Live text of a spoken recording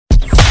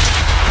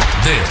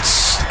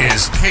This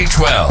is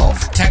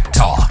K-12 Tech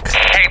Talk.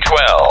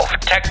 K-12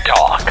 Tech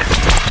Talk.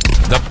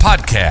 The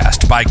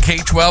podcast by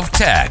K-12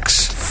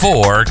 Techs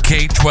for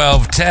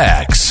K-12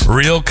 Techs.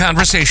 Real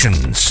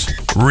conversations,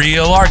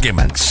 real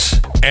arguments,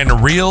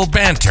 and real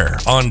banter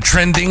on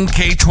trending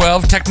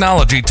K-12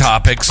 technology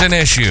topics and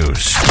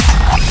issues.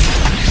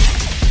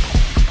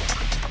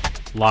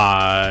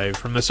 Live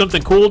from the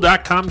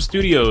somethingcool.com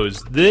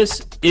studios,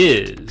 this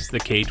is the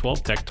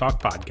K-12 Tech Talk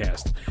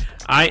podcast.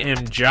 I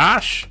am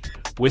Josh.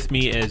 With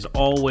me, as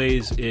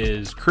always,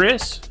 is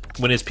Chris,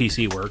 when his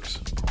PC works.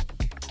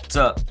 What's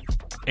up?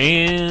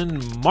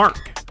 And Mark.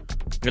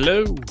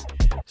 Hello.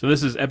 So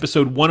this is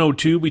episode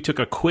 102. We took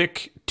a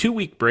quick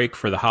 2-week break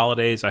for the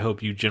holidays. I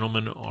hope you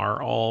gentlemen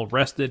are all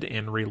rested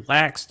and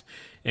relaxed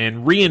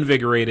and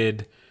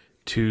reinvigorated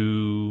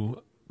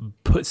to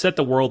set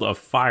the world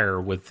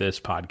afire with this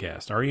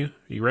podcast. Are you?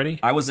 Are you ready?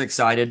 I was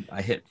excited.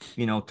 I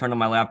turned on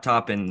my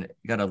laptop and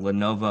got a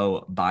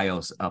Lenovo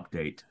BIOS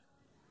update.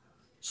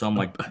 So I'm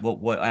like,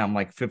 what? I'm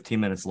like 15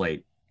 minutes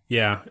late.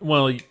 Yeah.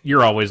 Well,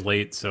 you're always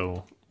late,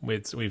 so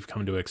we've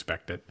come to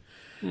expect it.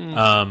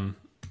 Yeah.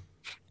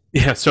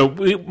 So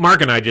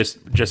Mark and I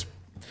just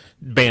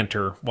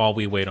banter while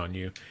we wait on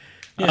you.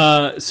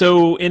 Yeah.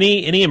 So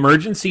any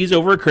emergencies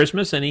over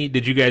Christmas?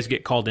 Did you guys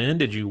get called in?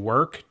 Did you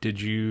work?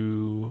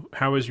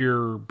 How was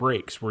your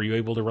breaks? Were you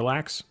able to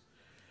relax?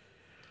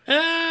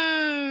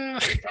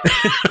 I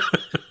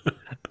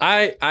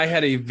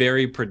had a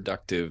very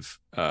productive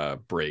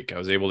break. I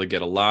was able to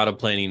get a lot of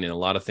planning and a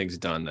lot of things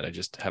done that I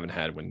just haven't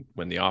had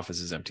when the office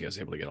is empty. I was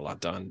able to get a lot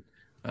done.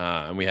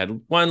 And we had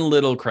one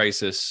little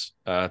crisis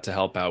to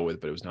help out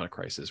with, but it was not a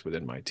crisis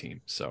within my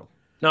team. So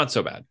not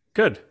so bad.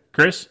 Good.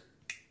 Chris?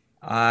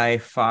 I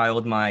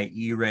filed my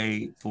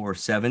E-rate for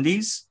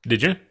 70s.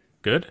 Did you?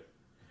 Good.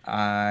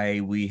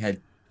 We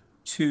had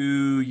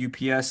 2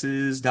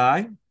 UPSs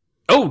die.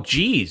 Oh,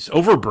 geez.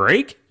 Over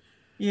break?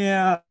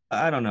 Yeah,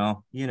 I don't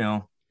know. You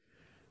know.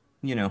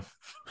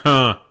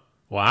 Huh.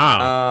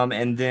 Wow.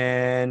 And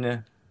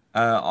then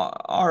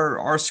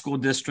our school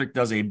district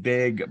does a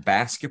big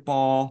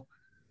basketball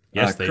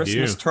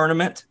Christmas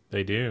tournament.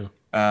 They do.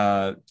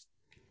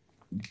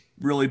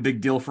 Really big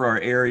deal for our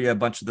area. A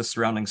bunch of the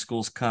surrounding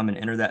schools come and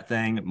enter that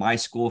thing. My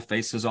school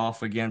faces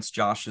off against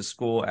Josh's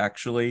school,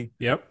 actually.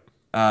 Yep.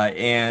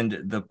 And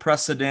the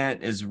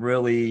precedent is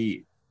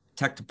really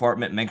tech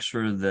department makes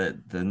sure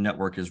that the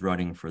network is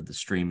running for the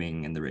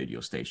streaming and the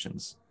radio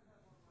stations.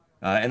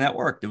 And that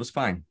worked. It was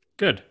fine.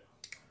 Good.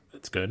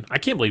 That's good. I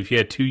can't believe you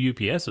had 2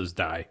 UPSs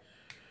die.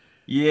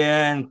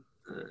 Yeah, and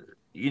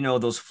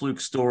those fluke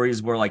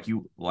stories where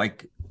the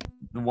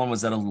one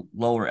was at a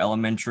lower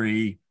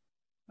elementary.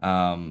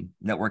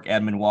 Network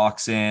admin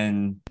walks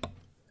in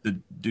to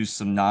do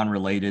some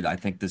non-related. I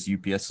think this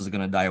UPS is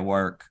going to die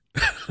work.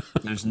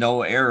 There's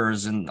no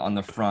errors on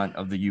the front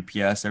of the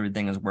UPS.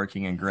 Everything is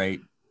working and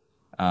great.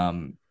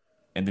 And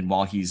then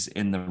while he's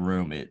in the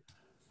room, it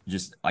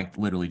just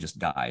literally just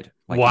died.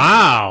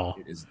 Wow.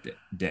 It is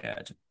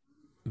dead.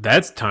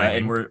 That's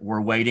timing. And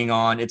we're waiting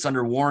on. It's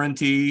under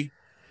warranty,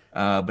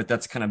 but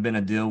that's kind of been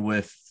a deal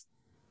with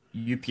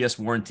UPS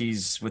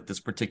warranties with this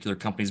particular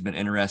company has been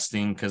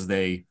interesting because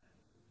they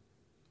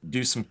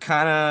do some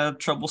kind of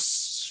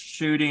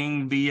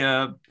troubleshooting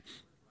via,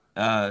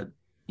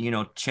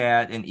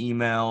 chat and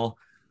email,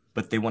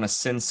 but they want to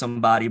send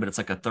somebody, but it's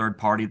like a third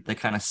party that they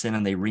kind of send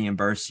and they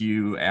reimburse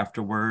you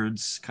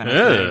afterwards kind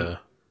of thing.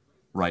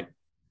 Right.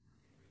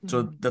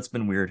 So that's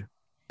been weird.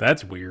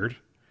 That's weird.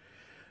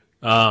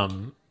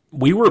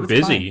 We were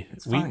busy.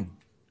 It's fine.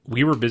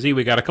 We were busy.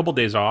 We got a couple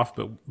days off,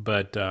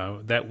 but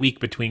that week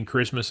between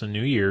Christmas and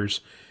New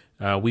Year's,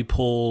 we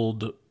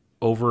pulled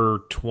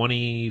over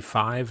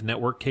 25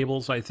 network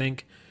cables, I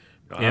think,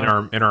 in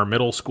our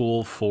middle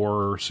school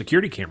for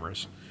security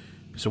cameras.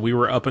 So we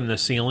were up in the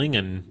ceiling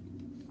and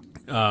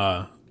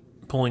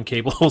pulling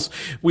cables.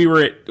 We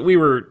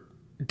were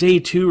day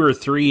 2 or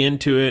 3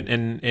 into it,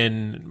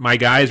 and my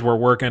guys were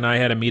working. I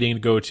had a meeting to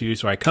go to,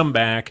 so I come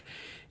back,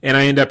 and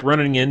I end up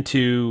running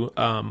into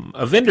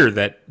a vendor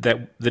that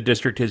the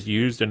district has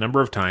used a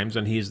number of times,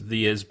 and he's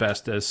the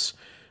asbestos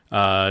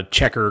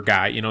checker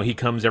guy. He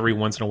comes every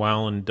once in a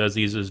while and does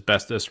these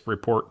asbestos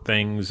report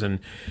things, and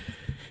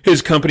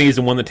his company is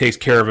the one that takes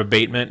care of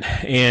abatement.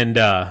 And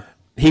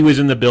he was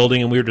in the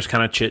building, and we were just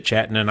kind of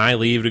chit-chatting, and I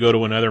leave to go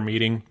to another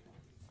meeting.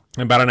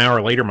 And about an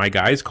hour later, my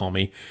guys call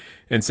me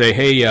and say,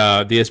 hey,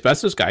 the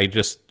asbestos guy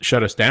just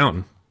shut us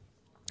down.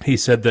 He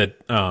said that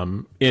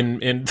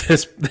in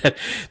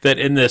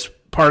this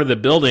part of the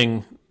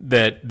building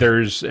that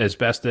there's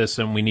asbestos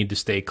and we need to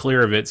stay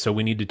clear of it, so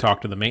we need to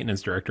talk to the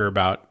maintenance director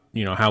about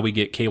how we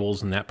get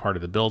cables in that part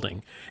of the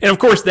building. And of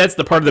course, that's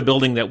the part of the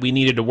building that we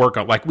needed to work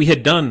on. We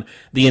had done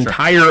the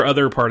entire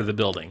other part of the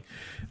building.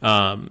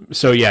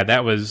 So yeah,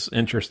 that was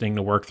interesting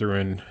to work through,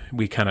 and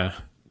we kind of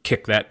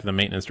kick that to the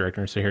maintenance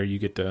director and say, here, you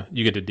get to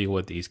deal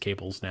with these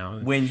cables now.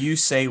 When you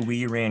say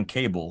we ran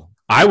cable,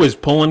 I was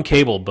pulling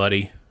cable,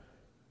 buddy.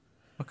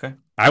 Okay.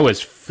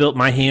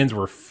 My hands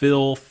were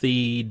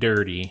filthy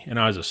dirty, and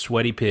I was a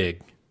sweaty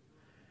pig.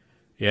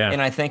 Yeah.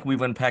 And I think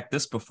we've unpacked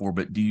this before,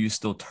 but do you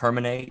still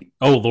terminate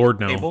Oh Lord,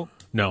 no. cable?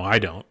 No, I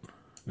don't.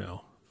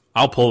 No.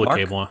 I'll pull the Mark?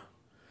 cable.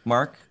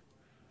 Mark?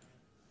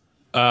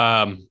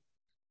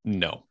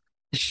 No.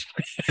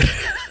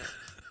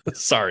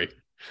 Sorry.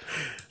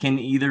 Can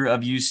either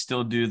of you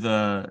still do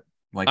the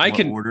I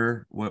can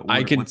order?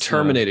 I can what's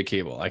terminate a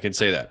cable. I can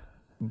say that.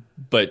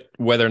 But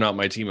whether or not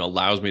my team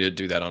allows me to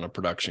do that on a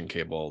production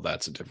cable,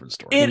 that's a different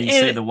story. Can you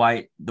say the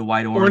white,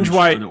 orange,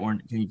 white, or the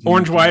orange,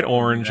 orange, white, do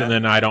orange, that? and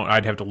then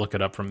I'd have to look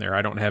it up from there.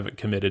 I don't have it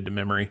committed to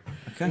memory.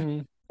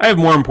 Okay. I have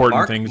more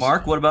important things.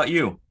 Mark, what about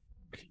you?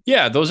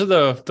 Yeah, those are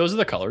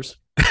the colors.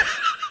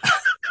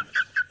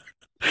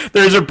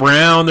 There's a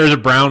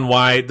brown,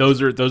 white.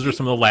 Those are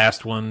some of the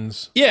last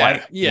ones.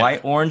 Yeah, White,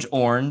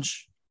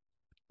 orange,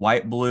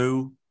 white,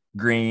 blue,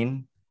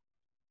 green,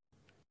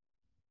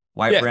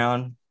 white,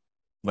 brown.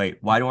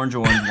 Wait, white, orange,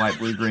 white,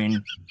 blue,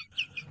 green,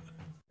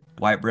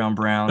 white,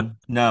 brown.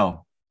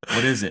 No,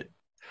 what is it?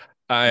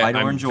 I'm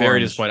orange, very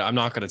orange. disappointed. I'm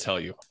not going to tell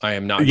you. I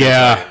am not. Gonna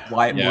Yeah. tell you.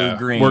 White, Yeah. blue,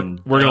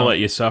 green. We're gonna let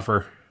you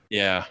suffer.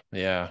 Yeah.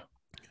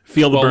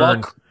 Feel the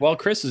burn. While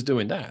Chris is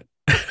doing that,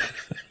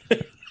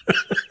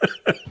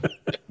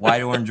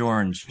 White,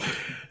 orange.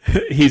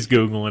 He's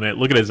Googling it.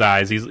 Look at his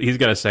eyes. He's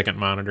got a second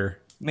monitor.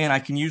 Man, I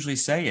can usually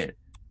say it.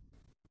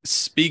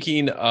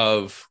 speaking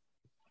of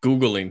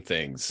Googling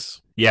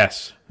things,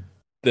 Yes.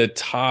 the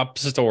top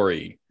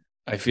story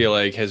I feel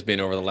like has been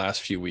over the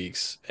last few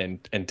weeks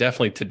and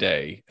definitely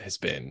today has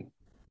been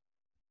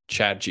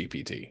Chat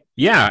GPT.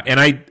 Yeah, and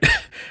I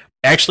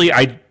actually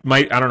I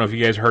don't know if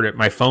you guys heard it.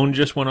 My phone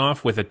just went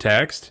off with a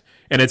text,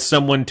 and it's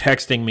someone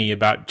texting me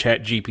about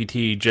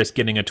ChatGPT just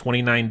getting a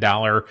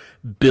 $29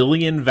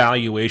 billion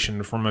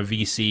valuation from a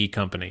VC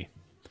company.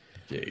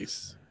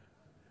 Jeez.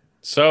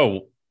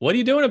 So, what are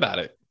you doing about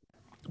it?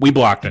 We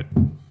blocked it.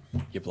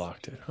 You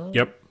blocked it, huh?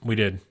 Yep, we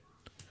did.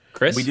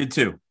 Chris? We did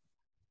too.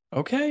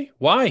 Okay.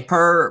 Why?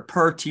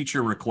 Per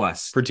teacher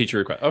request. For teacher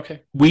request.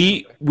 Okay.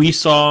 We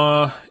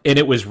saw, and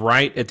it was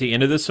right at the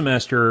end of the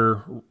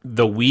semester,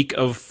 the week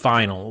of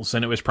finals,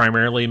 and it was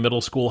primarily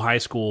middle school, high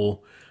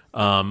school.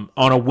 On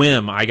a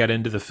whim, I got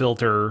into the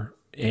filter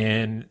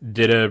and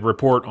did a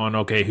report on,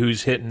 okay,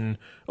 who's hitting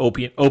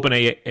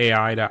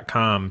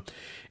OpenAI.com.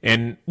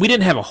 And we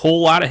didn't have a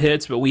whole lot of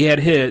hits, but we had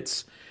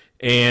hits.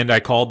 And I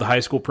called the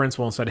high school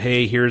principal and said,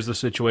 hey, here's the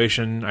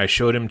situation. I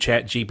showed him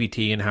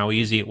ChatGPT and how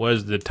easy it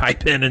was to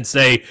type in and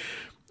say,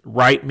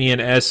 write me an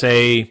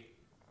essay.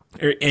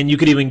 And you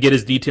could even get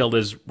as detailed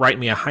as write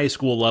me a high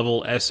school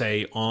level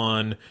essay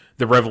on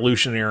the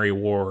Revolutionary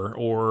War,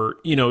 or,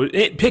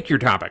 pick your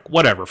topic,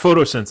 whatever,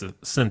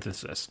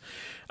 photosynthesis.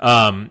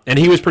 And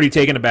he was pretty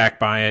taken aback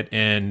by it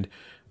and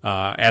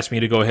asked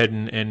me to go ahead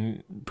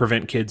and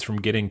prevent kids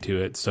from getting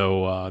to it.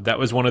 So that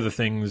was one of the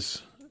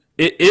things.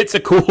 It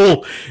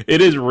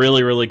is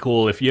really, really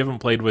cool. If you haven't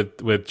played with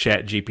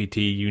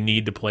ChatGPT, you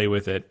need to play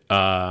with it.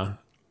 A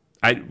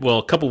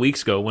couple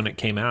weeks ago when it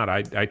came out,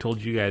 I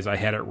told you guys I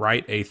had it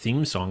write a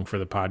theme song for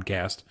the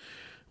podcast,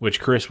 which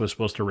Chris was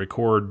supposed to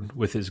record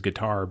with his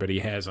guitar, but he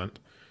hasn't.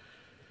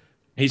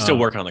 He's still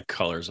working on the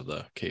colors of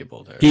the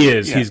cable there. He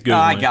is. Yeah, He's good.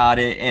 I got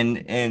it. And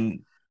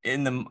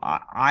in the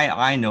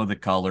I know the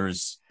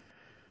colors.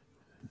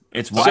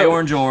 It's white,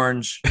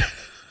 orange,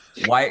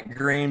 white,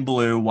 green,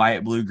 blue,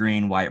 white, blue,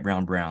 green, white,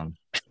 brown.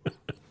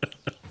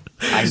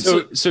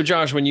 So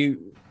Josh, when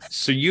you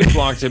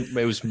blocked it,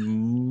 it was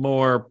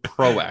more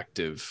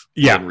proactive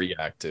than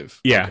reactive.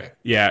 Yeah. Okay.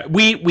 Yeah.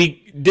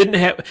 We didn't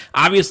have,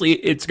 obviously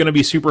it's going to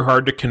be super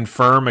hard to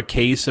confirm a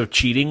case of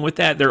cheating with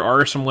that. There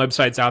are some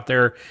websites out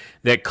there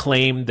that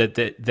claim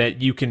that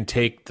you can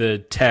take the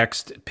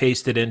text,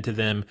 paste it into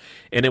them,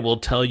 and it will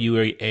tell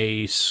you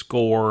a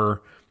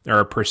score or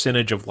a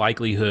percentage of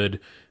likelihood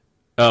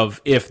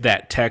of if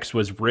that text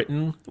was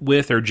written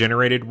with or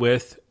generated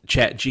with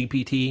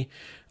ChatGPT.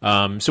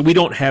 So we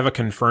don't have a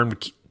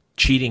confirmed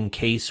cheating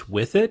case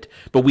with it,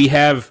 but we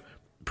have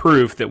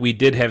proof that we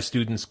did have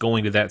students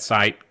going to that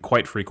site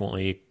quite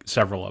frequently,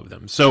 several of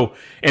them. So,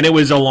 and it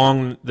was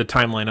along the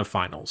timeline of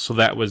finals. So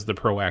that was the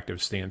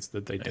proactive stance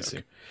that they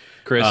took.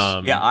 Chris?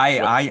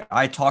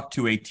 I talked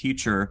to a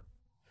teacher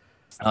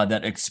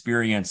that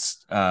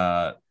experienced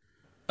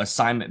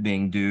assignment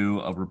being due,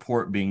 a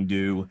report being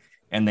due,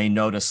 and they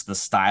noticed the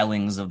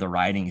stylings of the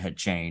writing had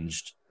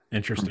changed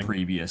from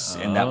previous,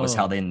 and that was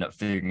how they ended up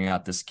figuring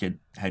out this kid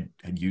had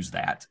used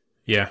that.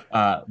 Yeah.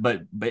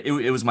 But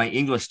it was my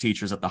English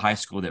teachers at the high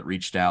school that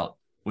reached out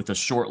with a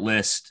short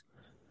list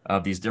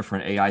of these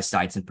different AI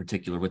sites, in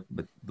particular with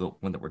the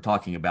one that we're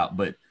talking about,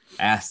 but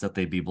asked that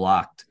they be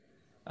blocked,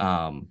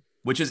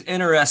 which is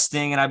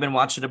interesting. And I've been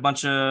watching a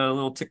bunch of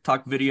little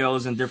TikTok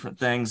videos and different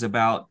things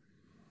about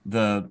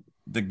the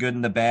good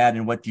and the bad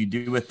and what do you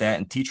do with that.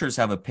 And teachers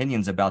have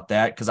opinions about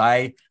that. Cause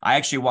I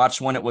actually watched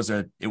one. It was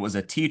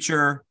a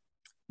teacher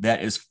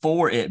that is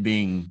for it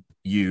being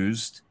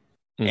used.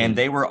 Mm-hmm. And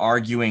they were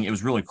arguing. It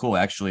was really cool.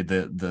 Actually,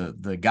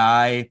 the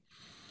guy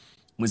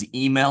was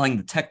emailing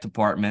the tech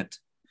department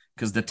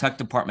because the tech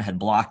department had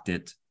blocked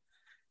it.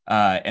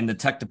 And the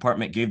tech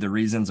department gave the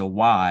reasons of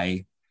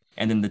why.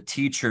 And then the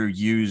teacher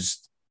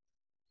used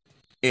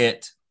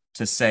it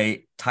to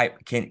say,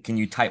 can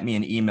you type me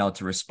an email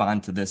to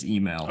respond to this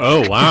email?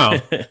 Oh, wow.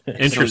 So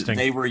Interesting.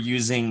 they were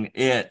using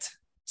it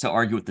to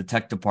argue with the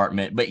tech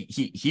department, but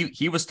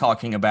he was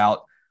talking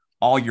about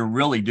all you're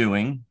really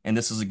doing, and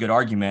this is a good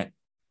argument,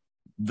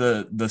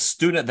 the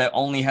student that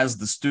only has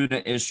the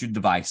student issued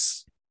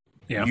device.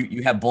 Yeah.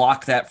 You have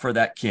blocked that for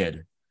that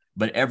kid.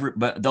 But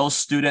those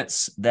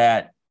students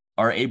that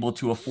are able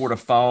to afford a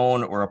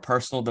phone or a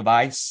personal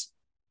device,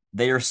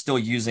 they are still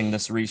using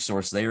this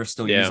resource. They are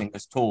still using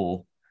this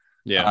tool.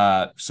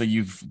 Yeah. So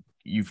you've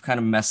kind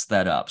of messed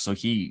that up. So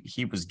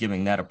he was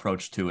giving that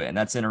approach to it, and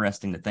that's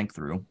interesting to think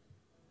through.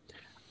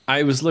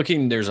 I was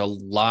looking, there's a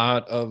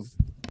lot of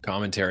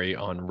commentary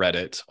on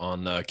Reddit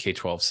on the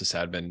K-12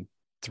 sysadmin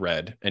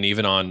thread, and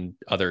even on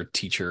other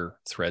teacher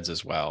threads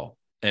as well.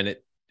 And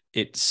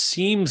it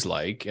seems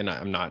like, and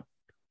I'm not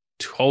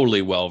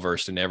totally well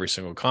versed in every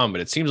single comment,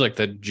 but it seems like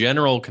the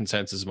general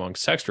consensus among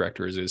sex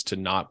directors is to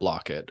not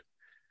block it.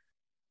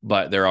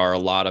 But there are a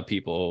lot of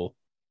people,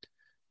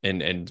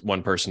 and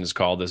one person has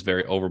called this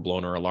very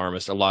overblown or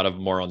alarmist, a lot of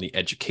more on the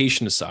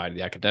education side,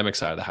 the academic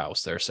side of the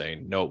house. They're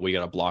saying, no, we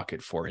got to block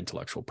it for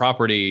intellectual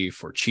property,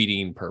 for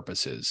cheating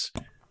purposes.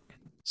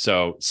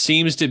 So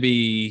seems to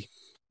be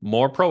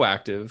more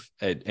proactive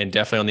and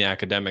definitely on the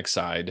academic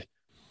side.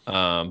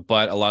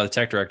 But a lot of the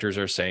tech directors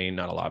are saying,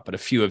 not a lot, but a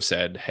few have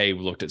said, hey,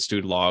 we looked at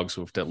student logs,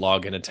 we looked at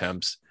login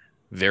attempts.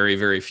 Very,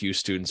 very few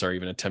students are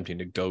even attempting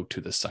to go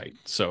to the site.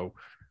 So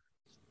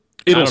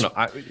I don't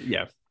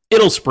know.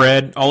 It'll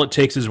spread. All it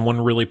takes is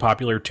one really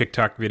popular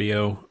TikTok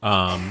video,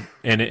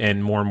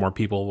 and more and more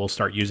people will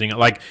start using it.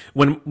 Like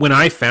when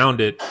I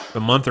found it a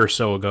month or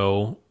so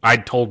ago, I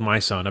told my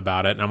son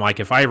about it, and I'm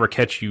like, if I ever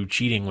catch you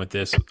cheating with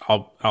this,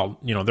 I'll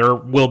there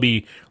will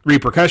be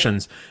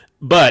repercussions.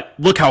 But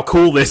look how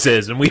cool this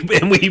is, and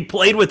we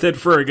played with it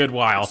for a good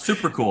while.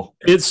 Super cool.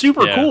 It's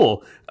super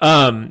cool.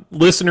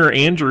 Listener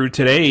Andrew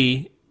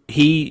today,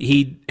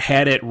 he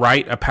had it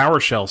write a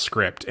PowerShell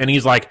script, and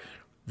he's like,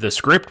 the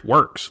script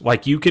works.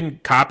 Like, you can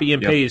copy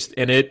and paste,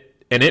 and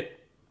it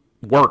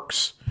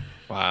works.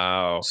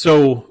 Wow.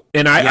 So,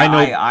 and I know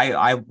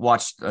I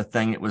watched a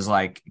thing. It was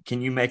like,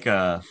 can you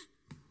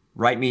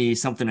write me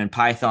something in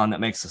Python that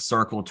makes a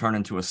circle turn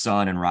into a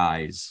sun and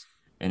rise,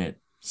 and it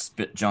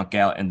spit junk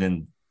out, and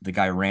then the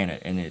guy ran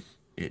it, and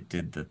it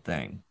did the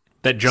thing.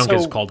 That junk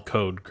is called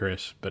code,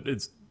 Chris, but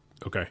it's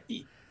okay.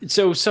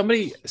 So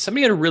somebody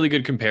had a really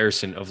good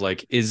comparison of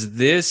like, is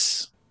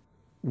this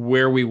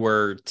where we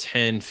were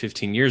 10,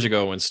 15 years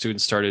ago when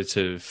students started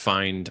to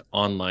find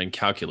online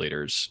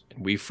calculators?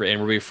 And we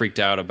freaked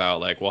out about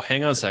like, well,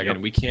 hang on a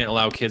second. We can't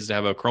allow kids to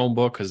have a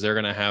Chromebook because they're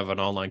going to have an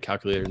online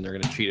calculator and they're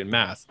going to cheat in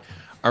math.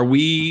 Are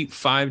we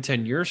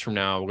 5-10 years from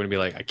now, we're going to be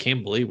like, I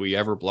can't believe we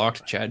ever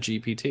blocked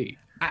ChatGPT?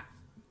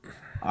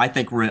 I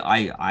think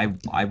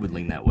I would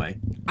lean that way.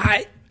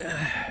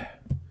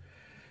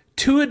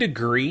 To a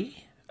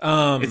degree.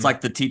 It's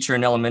like the teacher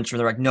in elementary.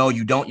 They're like, no,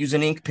 you don't use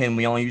an ink pen.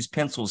 We only use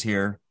pencils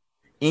here.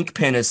 Ink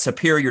pen is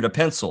superior to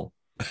pencil.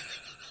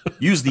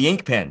 Use the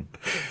ink pen.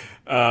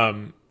 You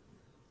know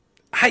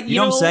what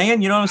I'm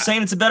saying? You know what I'm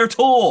saying? It's a better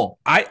tool.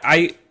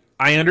 I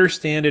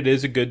understand it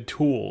is a good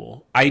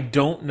tool. I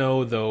don't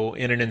know, though,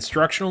 in an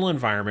instructional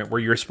environment where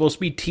you're supposed to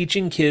be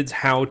teaching kids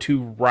how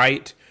to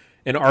write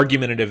an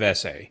argumentative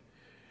essay,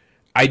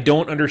 I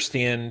don't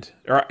understand,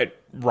 or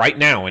right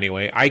now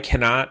anyway, I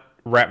cannot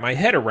wrap my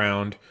head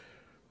around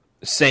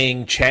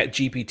saying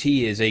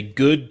ChatGPT is a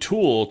good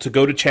tool to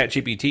go to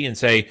ChatGPT and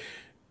say,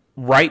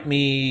 help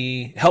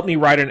me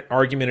write an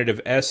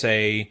argumentative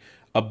essay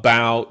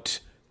about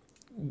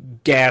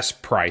gas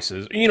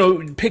prices.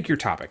 Pick your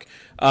topic.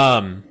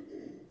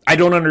 I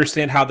don't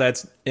understand how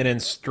that's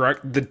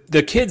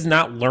the kid's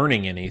not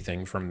learning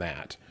anything from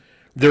that.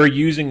 They're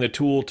using the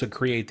tool to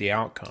create the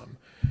outcome.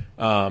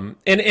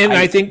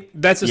 I think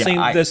that's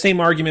the same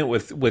argument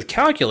with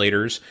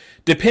calculators.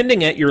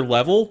 Depending at your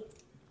level,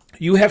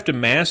 you have to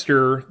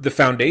master the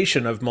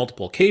foundation of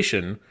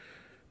multiplication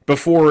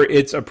before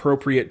it's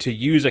appropriate to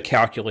use a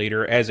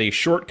calculator as a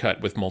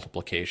shortcut with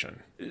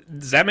multiplication.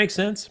 Does that make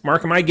sense?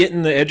 Mark, am I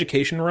getting the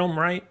education realm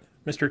right,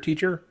 Mr.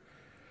 Teacher?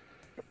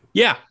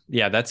 Yeah,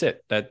 that's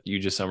it. That you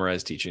just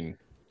summarized teaching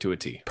to a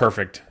T.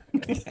 Perfect.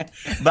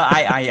 But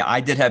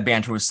I did have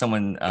banter with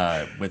someone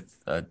with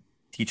a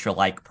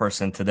teacher-like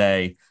person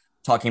today,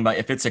 talking about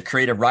if it's a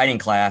creative writing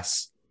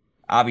class,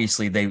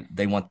 obviously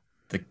they want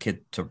the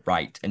kid to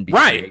write and be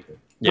creative.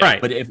 Yeah.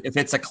 Right. But if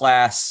it's a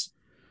class,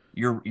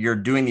 you're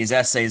doing these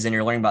essays and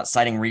you're learning about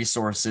citing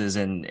resources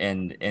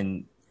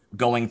and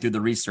going through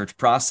the research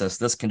process,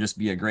 this can just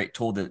be a great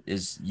tool that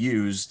is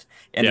used.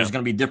 And there's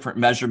going to be different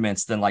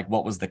measurements than like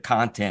what was the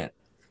content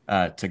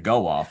to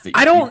go off. That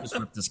you just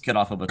rip this kid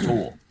off of a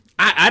tool.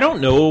 I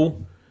don't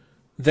know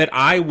that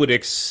I would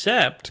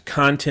accept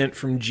content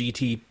from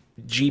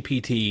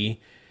GPT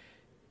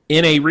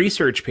in a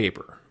research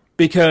paper,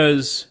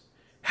 because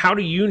how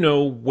do you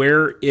know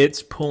where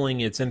it's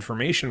pulling its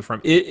information from?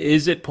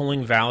 Is it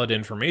pulling valid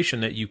information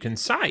that you can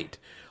cite?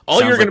 all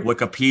Sounds you're like going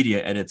to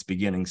Wikipedia at its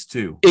beginnings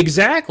too.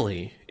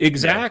 Exactly.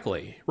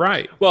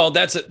 Right. Well,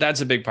 that's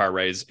a big part,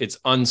 right? It's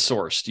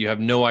unsourced. You have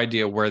no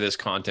idea where this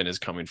content is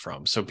coming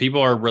from. So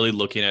people are really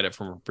looking at it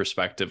from a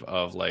perspective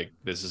of like,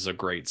 this is a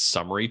great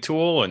summary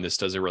tool and this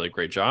does a really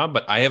great job.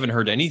 But I haven't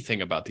heard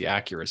anything about the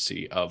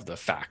accuracy of the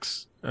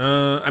facts.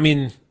 I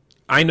mean,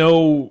 I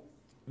know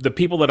the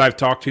people that I've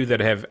talked to that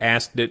have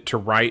asked it to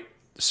write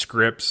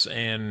scripts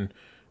and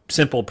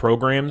simple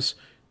programs,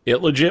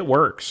 it legit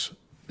works.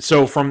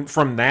 So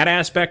from that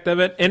aspect of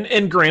it,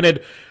 and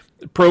granted,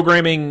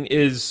 programming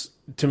is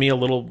to me a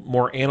little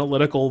more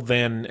analytical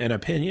than an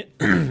opinion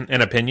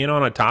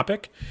on a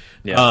topic.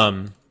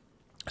 Yeah.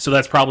 So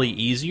that's probably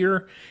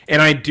easier.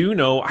 And I do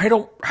know I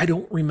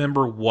don't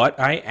remember what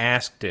I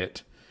asked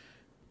it.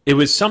 It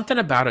was something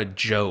about a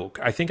joke.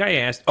 I think I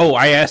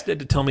asked it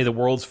to tell me the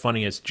world's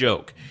funniest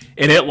joke.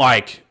 And it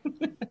like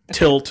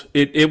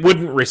it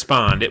wouldn't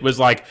respond. It was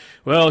like,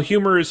 well,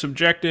 humor is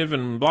subjective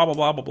and blah, blah,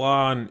 blah, blah,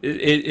 blah. And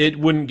it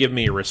wouldn't give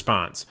me a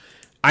response.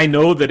 I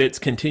know that it's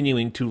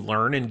continuing to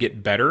learn and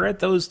get better at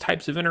those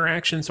types of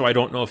interactions. So I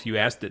don't know if you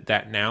asked it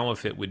that now,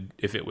 if it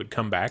would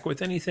come back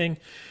with anything.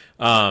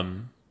 But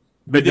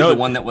no, the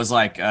one that was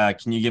like,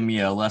 can you give me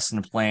a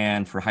lesson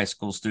plan for high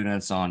school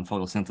students on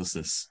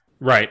photosynthesis?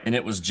 Right. And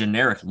it was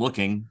generic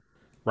looking.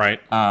 Right.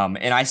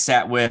 And I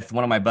sat with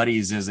one of my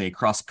buddies as a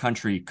cross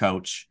country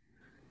coach.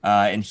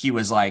 And he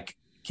was like,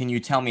 can you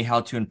tell me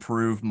how to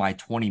improve my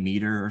 20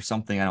 meter or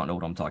something? I don't know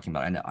what I'm talking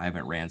about. I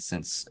haven't ran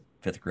since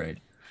 5th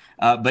grade.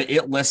 But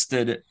it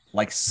listed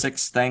like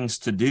 6 things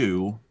to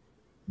do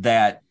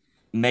that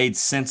made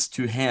sense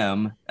to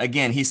him.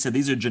 Again, he said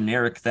these are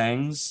generic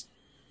things,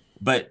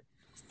 but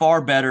far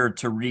better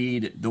to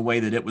read the way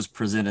that it was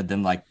presented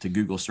than like to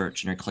Google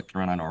search and you're clicking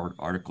around on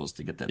articles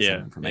to get that same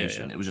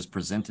information. Yeah. It was just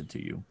presented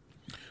to you.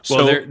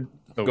 Well,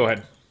 go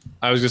ahead.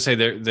 I was gonna say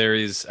there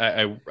is.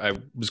 I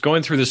was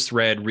going through this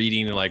thread,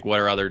 reading like what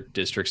are other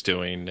districts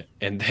doing,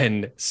 and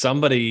then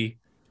somebody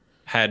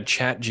had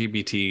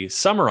ChatGPT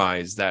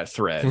summarize that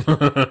thread,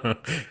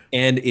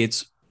 and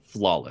it's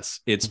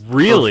flawless. It's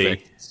really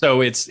perfect.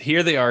 So it's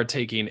here they are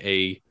taking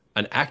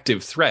an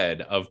active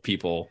thread of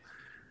people.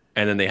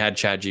 And then they had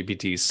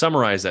ChatGPT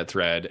summarize that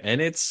thread, and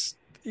it's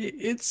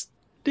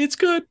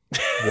good.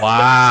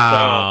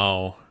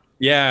 Wow. So,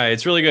 yeah,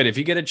 it's really good. If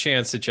you get a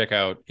chance to check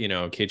out,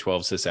 K-12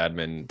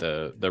 sysadmin,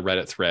 the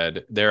Reddit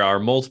thread, there are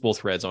multiple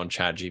threads on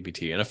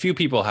ChatGPT, and a few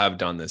people have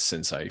done this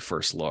since I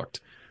first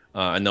looked,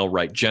 and they'll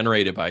write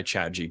generated by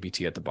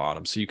ChatGPT at the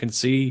bottom, so you can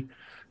see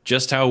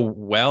just how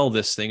well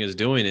this thing is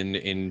doing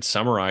in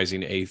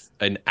summarizing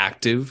an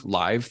active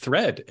live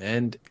thread,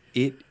 and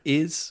it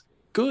is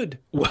good.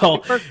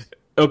 Well.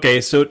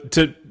 Okay, so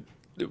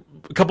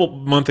a couple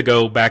months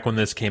ago, back when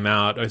this came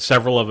out,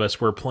 several of us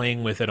were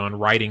playing with it on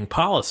writing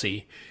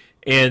policy,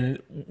 and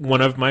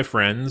one of my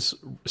friends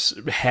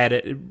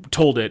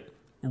told it,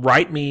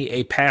 write me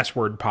a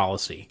password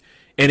policy,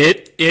 and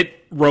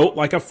it wrote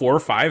like a 4 or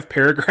 5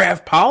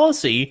 paragraph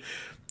policy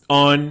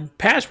on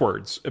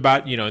passwords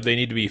about, they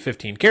need to be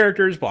 15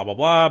 characters, blah, blah,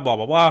 blah, blah,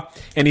 blah, blah.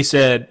 And he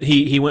said,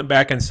 he went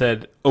back and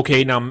said,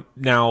 okay,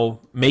 now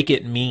make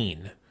it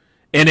mean,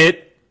 and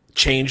it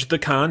changed the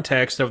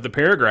context of the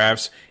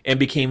paragraphs and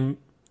became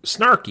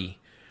snarky.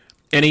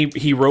 And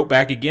he wrote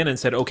back again and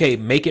said, okay,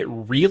 make it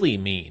really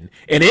mean.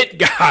 And it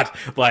got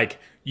like,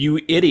 you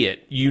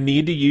idiot, you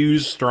need to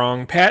use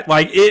strong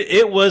like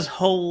it was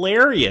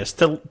hilarious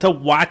to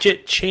watch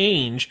it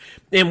change.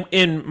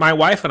 And my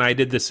wife and I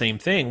did the same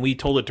thing. We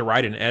told it to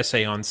write an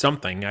essay on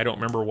something. I don't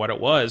remember what it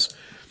was.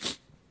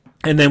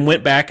 And then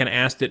went back and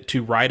asked it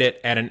to write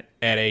it at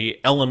a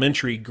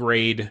elementary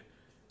grade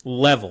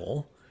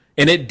level.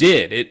 And it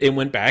did. It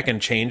went back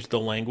and changed the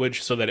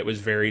language so that it was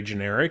very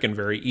generic and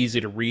very easy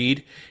to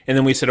read. And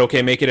then we said,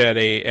 okay, make it at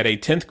a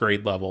 10th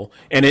grade level.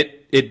 And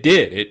it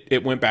did.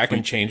 It went back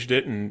and changed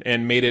it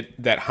and made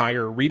it that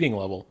higher reading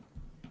level.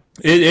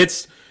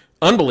 It's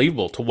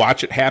unbelievable to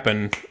watch it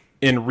happen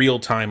in real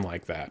time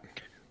like that.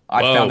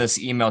 I found this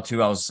email too.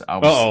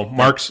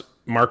 Mark's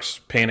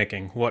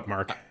panicking. What,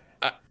 Mark?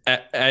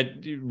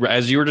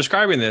 As you were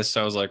describing this,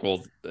 I was like,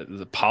 well,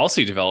 the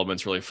policy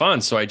development's really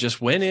fun. So I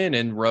just went in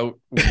and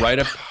write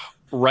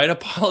a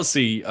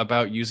policy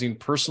about using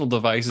personal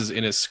devices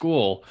in a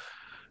school.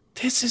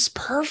 This is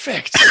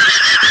perfect.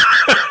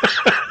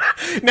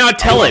 Now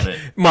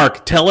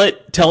Mark, tell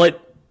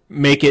it,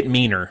 make it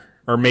meaner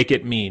or make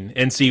it mean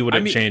and see what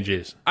it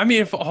changes. I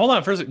mean, hold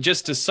on first,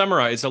 just to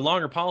summarize, it's a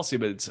longer policy,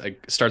 but it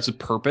starts with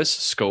purpose,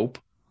 scope,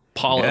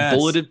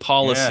 bulleted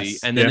policy,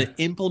 and then an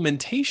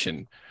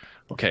implementation.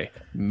 Okay,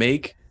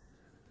 make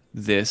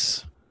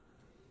this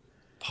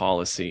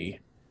policy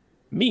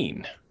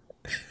mean.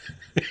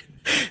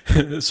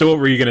 So what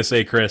were you going to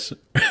say, Chris?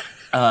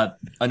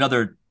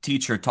 Another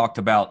teacher talked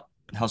about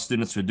how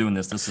students are doing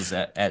this. This is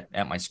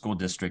at my school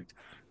district.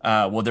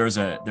 Well, there's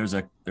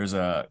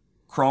a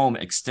Chrome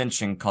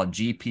extension called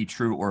GP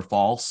True or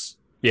False.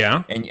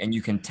 Yeah. And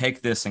you can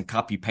take this and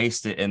copy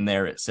paste it in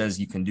there. It says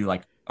you can do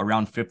like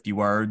around 50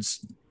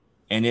 words,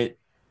 and it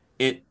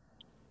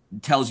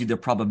tells you the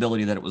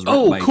probability that it was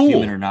written by a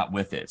human or not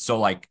with it. So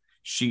like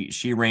she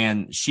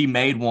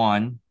made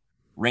one,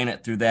 ran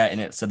it through that,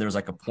 and it said there was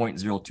like a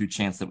 0.02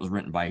 chance that it was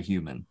written by a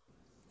human.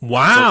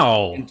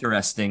 Wow. So,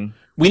 interesting.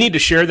 We need to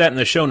share that in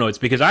the show notes,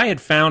 because I had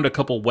found a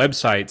couple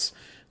websites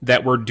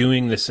that were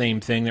doing the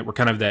same thing, that were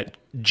kind of that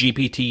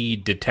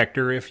GPT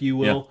detector, if you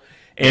will.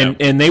 Yeah.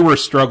 And they were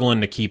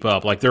struggling to keep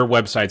up. Like, their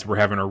websites were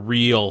having a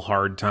real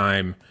hard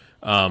time.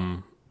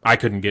 I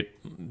couldn't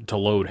get to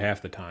load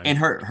half the time. And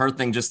her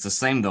thing just the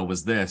same, though,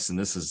 was this, and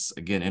this is,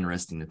 again,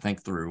 interesting to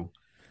think through.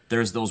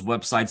 There's those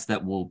websites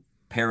that will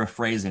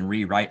paraphrase and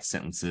rewrite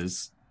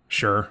sentences.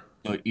 Sure.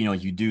 So,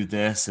 you do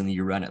this and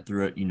you run it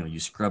through it, you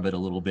scrub it a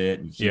little bit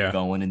and you keep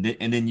going.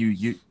 And then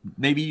you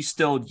maybe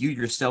you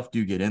yourself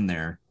do get in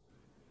there.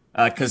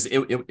 Because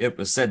it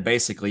was said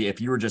basically, if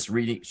you were just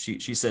reading,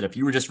 she said, if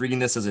you were just reading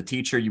this as a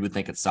teacher, you would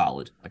think it's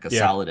solid, like a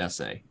solid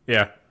essay.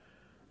 Yeah.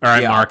 All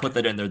right, Mark. I'll put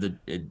that in there. The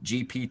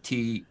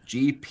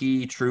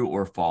GP true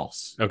or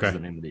false. Okay. Is the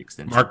name of the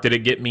extension. Mark, did it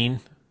get mean?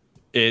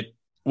 It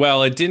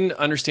didn't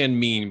understand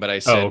mean, but I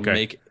said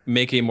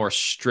make a more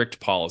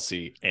strict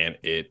policy, and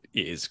it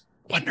is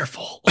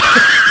wonderful.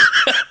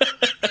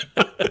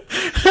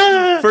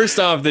 First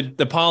off,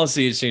 the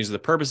policy has changed. The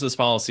purpose of this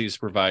policy is to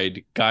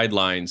provide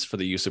guidelines for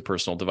the use of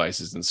personal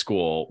devices in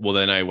school. Well,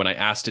 then when I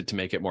asked it to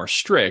make it more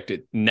strict,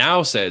 it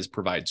now says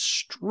provide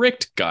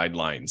strict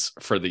guidelines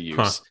for the use.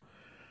 Huh.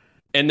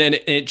 And then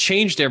it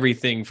changed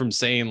everything from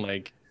saying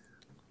like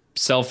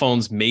cell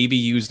phones may be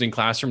used in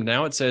classroom.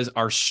 Now it says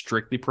are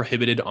strictly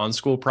prohibited on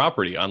school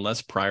property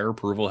unless prior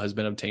approval has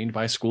been obtained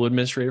by school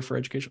administrator for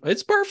education.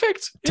 It's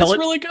perfect. It's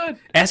really good.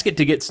 Ask it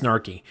to get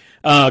snarky.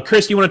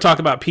 Chris, you want to talk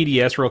about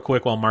PDS real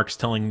quick while Mark's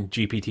telling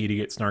GPT to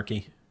get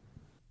snarky?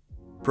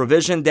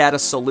 Provision Data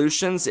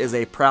Solutions is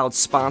a proud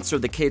sponsor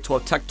of the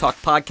K-12 Tech Talk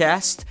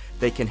podcast.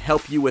 They can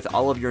help you with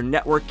all of your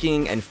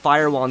networking and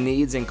firewall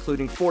needs,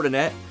 including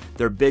Fortinet.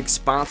 They're big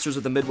sponsors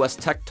of the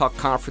Midwest Tech Talk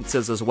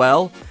conferences as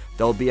well.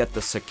 They'll be at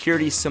the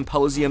Security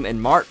Symposium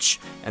in March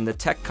and the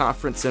Tech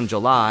Conference in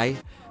July.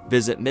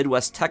 Visit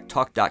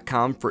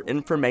MidwestTechTalk.com for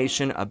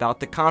information about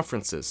the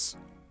conferences.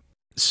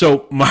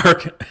 So,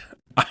 Mark,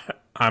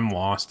 I'm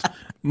lost.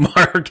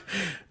 Mark,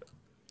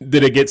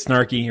 did it get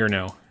snarky or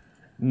no?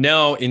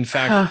 No, in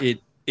fact,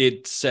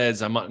 it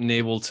says I'm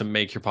unable to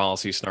make your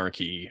policy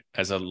snarky.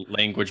 As a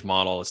language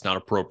model, it's not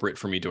appropriate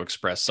for me to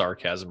express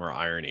sarcasm or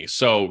irony.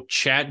 So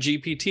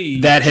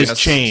ChatGPT... That has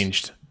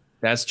changed.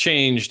 That's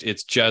changed.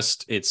 It's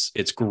just,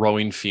 it's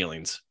growing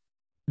feelings.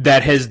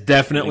 That has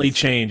definitely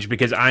changed,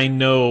 because I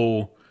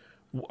know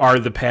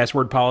the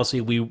password policy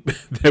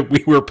that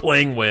we were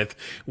playing with,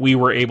 we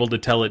were able to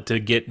tell it to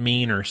get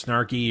mean or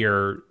snarky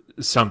or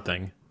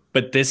something.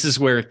 But this is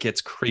where it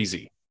gets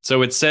crazy.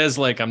 So it says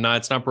like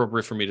it's not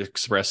appropriate for me to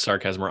express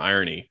sarcasm or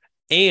irony.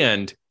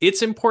 And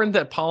it's important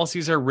that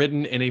policies are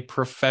written in a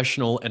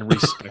professional and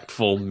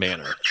respectful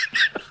manner.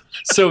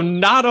 So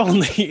not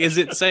only is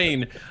it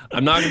saying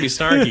I'm not going to be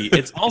snarky,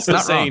 it's also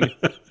saying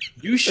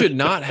you should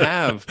not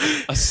have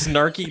a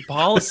snarky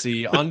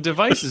policy on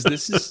devices.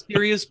 This is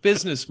serious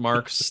business,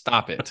 Mark.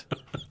 Stop it.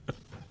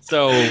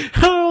 So,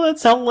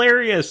 that's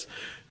hilarious.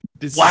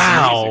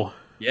 Wow.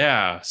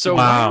 Yeah. So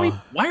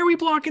why are we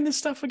blocking this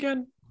stuff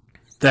again?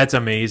 That's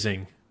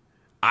amazing.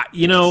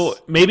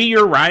 Maybe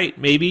you're right.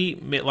 Maybe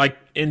like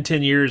in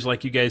 10 years,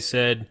 like you guys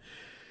said,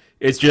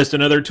 it's just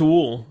another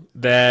tool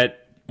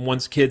that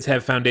once kids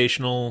have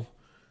foundational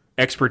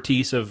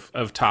expertise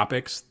of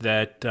topics,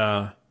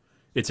 that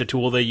it's a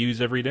tool they use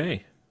every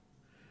day.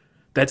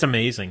 That's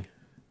amazing.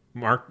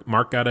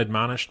 Mark got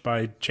admonished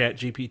by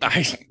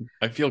ChatGPT.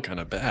 I feel kind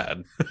of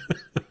bad.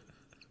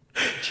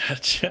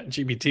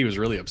 ChatGPT was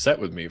really upset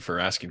with me for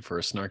asking for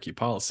a snarky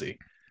policy.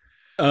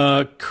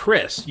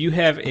 Chris, you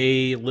have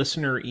a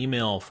listener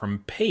email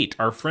from Pate,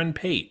 our friend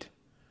Pate.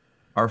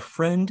 Our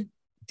friend,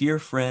 dear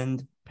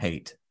friend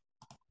Pate,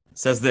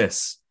 says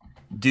this: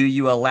 do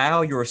you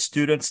allow your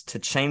students to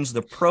change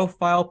the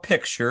profile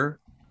picture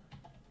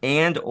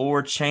and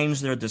or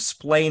change their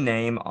display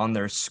name on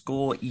their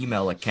school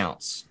email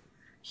accounts?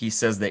 He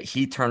says that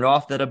he turned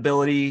off that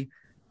ability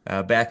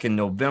back in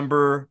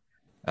November,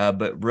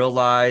 but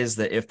realized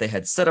that if they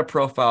had set a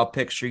profile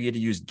picture, you had to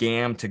use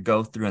GAM to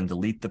go through and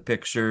delete the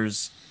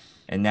pictures.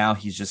 And now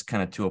he's just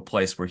kind of to a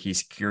place where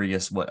he's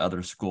curious what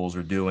other schools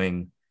are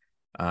doing,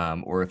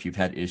 or if you've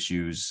had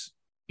issues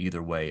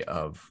either way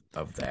of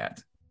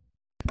that.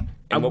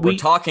 And what we're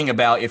talking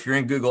about, if you're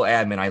in Google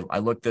Admin, I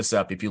looked this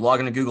up. If you log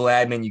into Google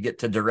Admin, you get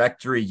to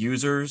directory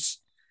users.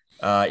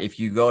 If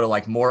you go to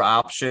like more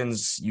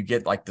options, you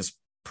get like this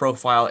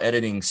profile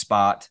editing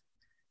spot,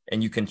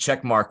 and you can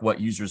check mark what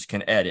users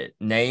can edit.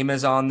 Name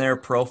is on there,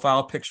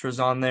 profile picture is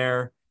on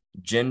there,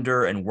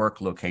 gender and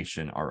work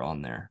location are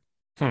on there.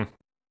 So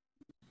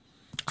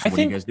what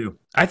do you guys do?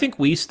 I think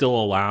we still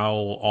allow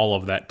all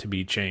of that to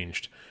be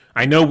changed.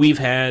 I know we've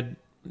had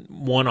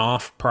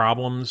one-off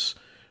problems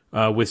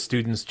with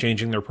students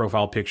changing their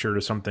profile picture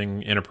to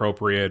something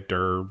inappropriate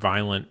or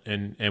violent,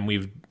 and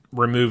we've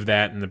removed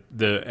that, and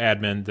the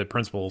admin, the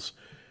principals,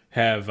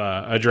 have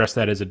addressed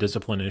that as a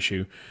discipline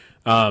issue.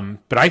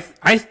 But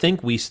I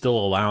think we still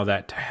allow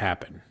that to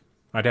happen.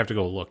 I'd have to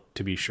go look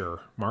to be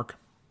sure. Mark?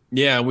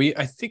 Yeah,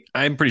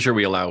 I'm pretty sure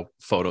we allow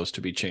photos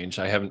to be changed.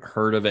 I haven't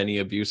heard of any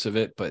abuse of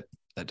it, but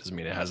that doesn't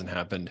mean it hasn't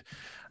happened.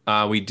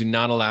 We do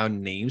not allow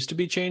names to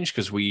be changed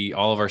because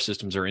all of our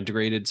systems are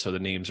integrated, so the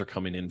names are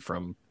coming in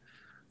from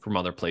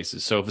other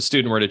places. So if a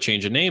student were to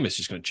change a name, it's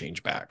just going to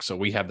change back. So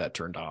we have that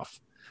turned off.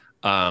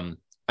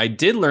 I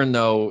did learn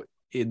though,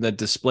 in the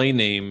display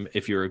name,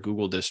 if you're a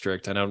Google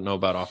district, I don't know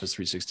about Office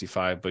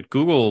 365, but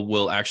Google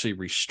will actually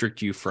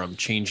restrict you from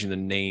changing the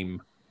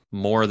name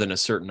more than a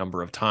certain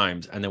number of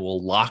times, and then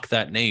will lock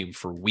that name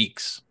for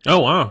weeks. Oh,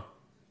 wow.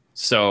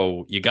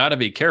 So you got to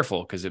be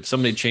careful, because if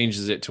somebody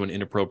changes it to an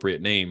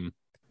inappropriate name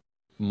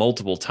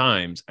multiple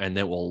times, and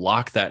then will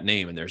lock that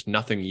name, and there's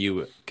nothing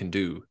you can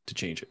do to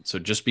change it. So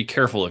just be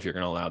careful if you're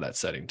going to allow that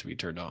setting to be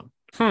turned on.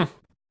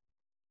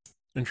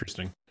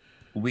 Interesting.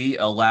 We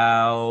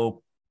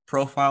allow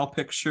profile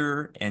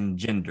picture and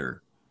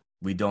gender.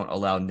 We don't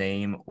allow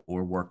name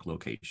or work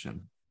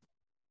location.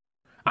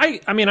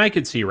 I mean, I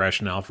could see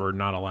rationale for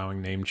not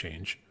allowing name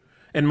change.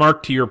 And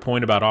Mark, to your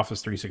point about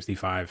Office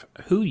 365,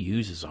 who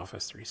uses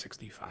Office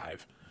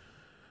 365?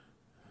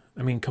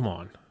 I mean, come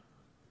on.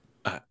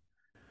 I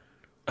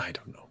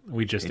don't know.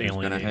 We just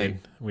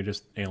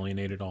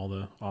alienated all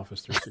the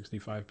Office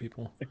 365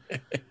 people.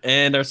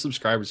 And our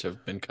subscribers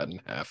have been cut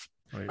in half.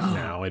 Right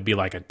now, it'd be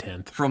like a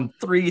tenth. From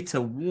 3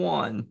 to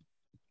 1.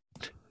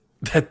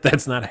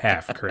 That's not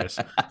half, Chris.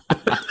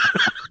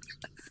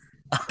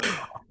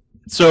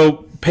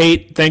 So,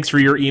 Pate, thanks for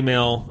your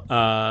email.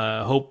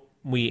 Hope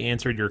we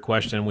answered your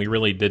question. We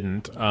really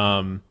didn't.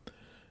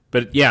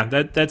 But yeah,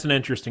 that's an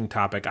interesting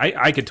topic.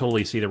 I could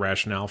totally see the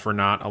rationale for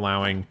not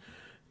allowing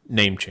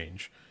name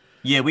change.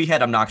 Yeah, we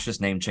had obnoxious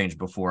name change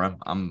before.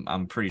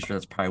 I'm pretty sure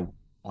that's probably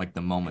like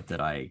the moment that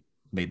I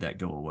made that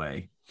go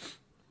away.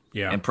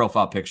 Yeah. And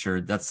profile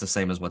picture, that's the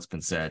same as what's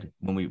been said.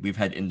 When we've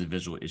had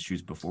individual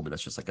issues before, but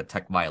that's just like a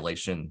tech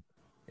violation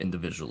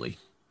individually.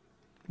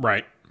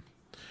 Right.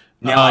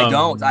 Now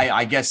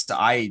I guess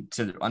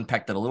to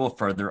unpack that a little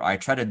further, I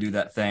try to do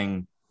that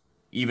thing,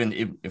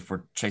 even if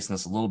we're chasing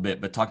this a little bit,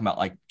 but talking about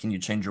like, can you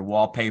change your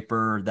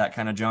wallpaper, that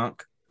kind of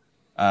junk?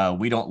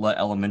 We don't let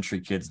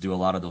elementary kids do a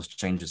lot of those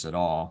changes at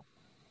all.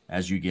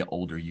 As you get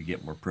older, you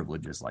get more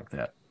privileges like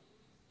that.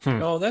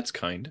 Oh, that's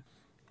kind.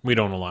 We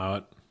don't allow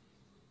it.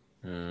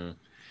 I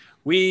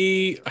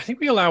think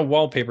we allow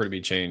wallpaper to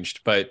be changed,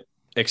 but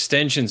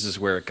extensions is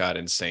where it got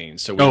insane.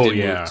 So we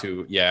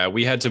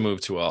we had to move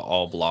to a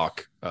all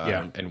block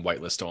and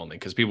whitelist only,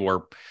 because people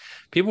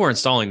were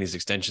installing these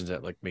extensions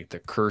that like make the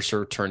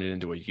cursor turn it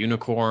into a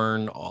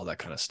unicorn, all that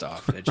kind of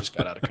stuff, and it just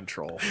got out of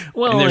control.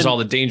 Well, and there's all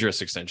the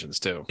dangerous extensions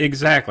too.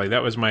 Exactly.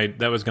 That was going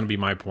to be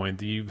my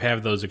point. You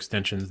have those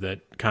extensions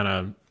that kind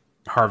of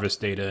harvest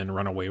data and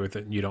run away with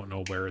it, and you don't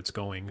know where it's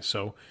going.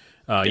 So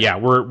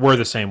we're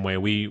the same way.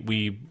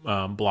 We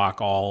block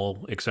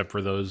all except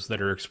for those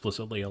that are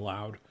explicitly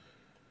allowed.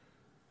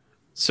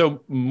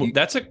 So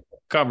that's a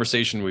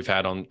conversation we've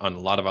had on a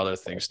lot of other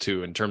things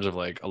too, in terms of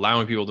like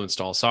allowing people to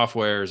install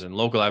softwares and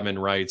local admin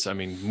rights. I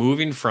mean,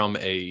 moving from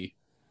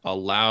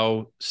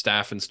allow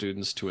staff and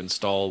students to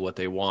install what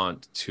they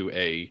want to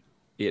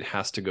it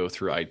has to go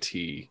through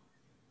IT.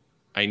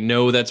 I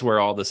know that's where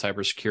all the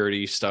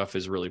cybersecurity stuff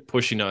is really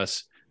pushing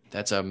us.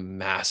 That's a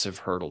massive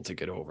hurdle to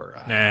get over.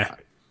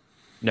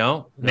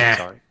 No,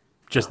 sorry.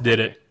 Just did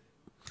it.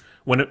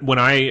 When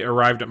I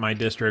arrived at my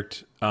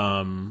district,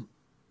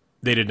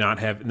 they did not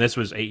have, and this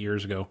was 8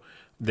 years ago,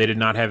 they did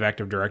not have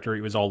Active Directory.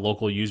 It was all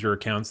local user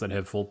accounts that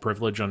have full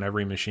privilege on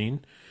every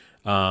machine.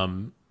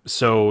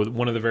 So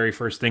one of the very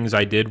first things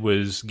I did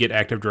was get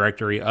Active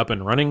Directory up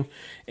and running.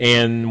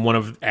 And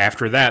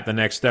after that, the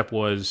next step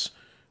was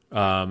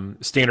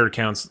standard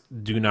accounts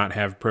do not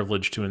have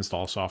privilege to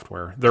install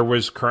software. There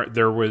was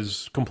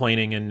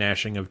complaining and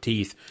gnashing of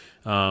teeth,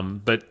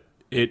 but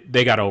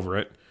they got over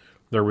it.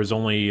 There was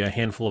only a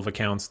handful of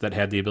accounts that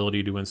had the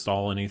ability to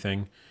install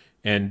anything.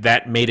 And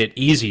that made it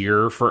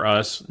easier for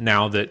us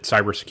now that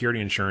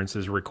cybersecurity insurance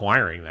is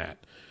requiring that.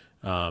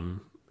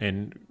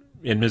 And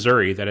in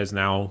Missouri, that is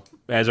now,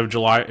 as of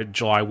July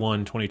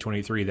 1,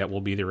 2023, that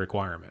will be the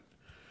requirement.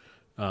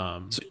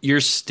 So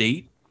your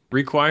state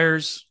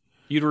requires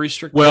you to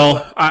restrict?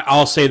 Well,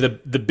 I'll say the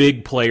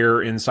big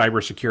player in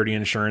cybersecurity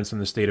insurance in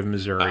the state of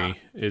Missouri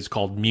is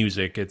called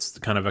Music. It's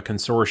kind of a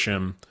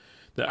consortium.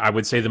 I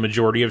would say the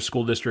majority of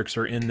school districts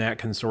are in that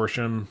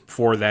consortium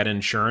for that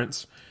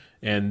insurance.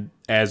 And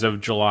as of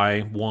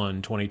July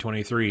 1,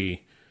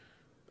 2023,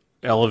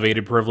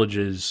 elevated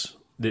privileges,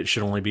 that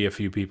should only be a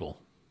few people.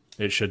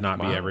 It should not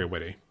be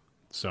everybody.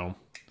 So,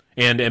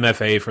 and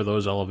MFA for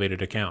those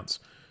elevated accounts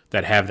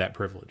that have that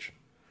privilege.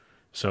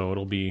 So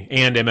it'll be,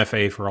 and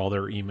MFA for all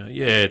their email.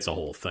 Yeah, it's a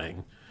whole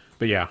thing.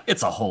 But yeah.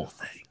 It's a whole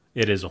thing.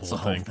 It is a whole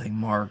thing. It's a whole thing,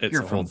 Mark.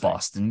 You're from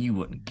Boston. You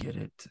wouldn't get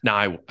it.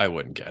 No, I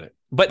wouldn't get it.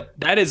 But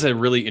that is a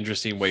really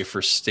interesting way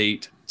for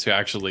state to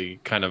actually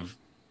kind of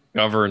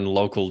govern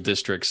local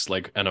districts,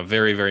 like on a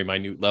very, very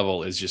minute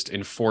level, is just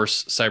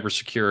enforce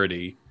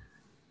cybersecurity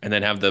and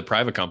then have the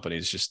private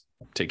companies just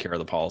take care of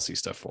the policy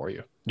stuff for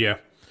you. Yeah.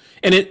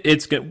 And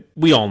it's good.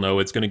 We all know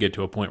it's going to get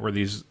to a point where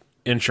these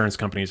insurance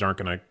companies aren't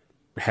going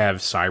to have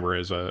cyber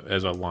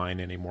as a line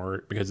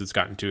anymore because it's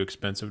gotten too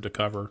expensive to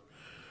cover.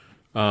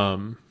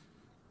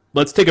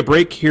 Let's take a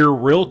break here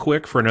real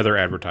quick for another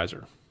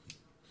advertiser.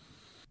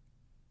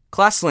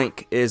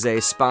 ClassLink is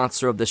a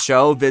sponsor of the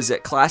show.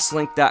 Visit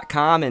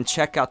classlink.com and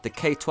check out the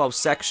K-12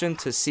 section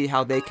to see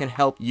how they can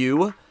help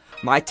you.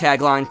 My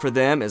tagline for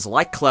them is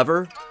like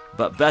clever,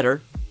 but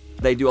better.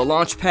 They do a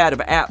launch pad of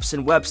apps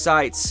and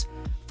websites,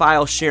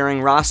 file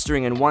sharing,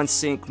 rostering, and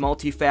OneSync,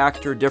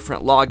 multi-factor,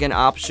 different login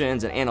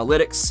options, and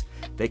analytics.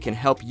 They can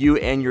help you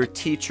and your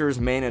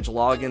teachers manage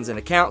logins and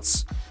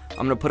accounts.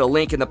 I'm going to put a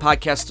link in the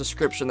podcast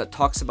description that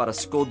talks about a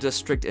school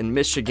district in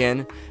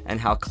Michigan and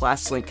how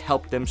ClassLink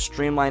helped them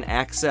streamline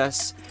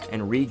access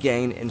and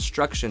regain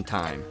instruction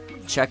time.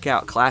 Check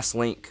out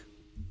ClassLink.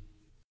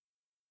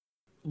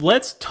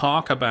 Let's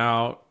talk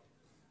about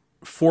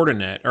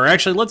Fortinet, or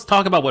actually let's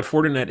talk about what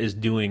Fortinet is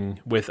doing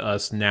with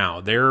us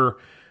now.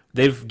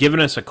 They've given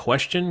us a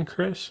question,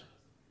 Chris.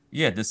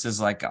 Yeah, this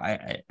is like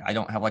I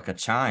don't have like a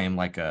chime,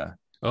 like a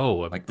this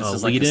a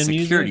is like a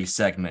security music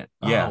segment.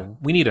 Yeah,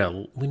 we need a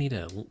no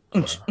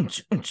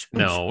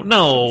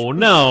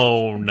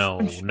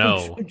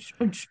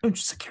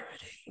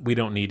security. We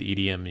don't need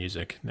EDM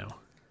music. No.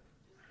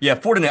 Yeah,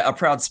 Fortinet, a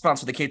proud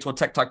sponsor of the K-12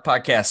 Tech Talk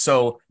podcast.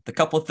 So the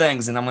couple of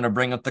things, and I'm going to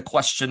bring up the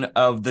question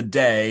of the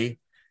day.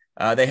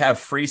 They have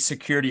free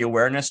security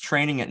awareness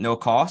training at no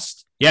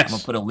cost. Yes. I'm going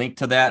to put a link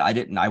to that.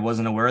 I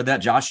wasn't aware of that.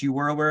 Josh, you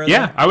were aware of that?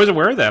 Yeah, I was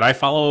aware of that. I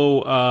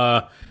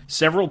follow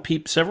several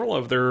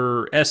of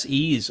their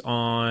SEs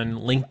on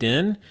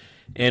LinkedIn,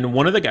 and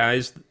one of the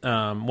guys,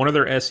 one of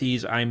their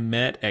SEs I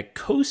met at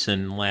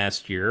COSIN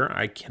last year.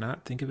 I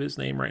cannot think of his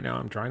name right now.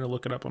 I'm trying to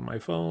look it up on my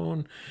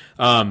phone.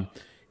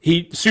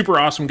 He super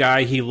awesome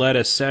guy. He led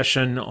a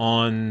session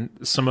on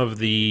some of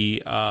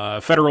the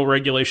federal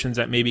regulations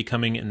that may be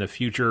coming in the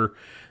future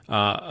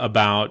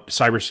about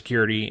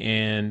cybersecurity,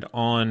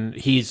 and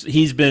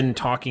he's been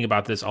talking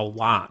about this a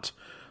lot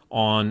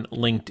on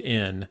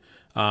LinkedIn.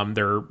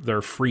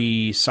 Their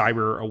free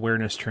cyber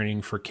awareness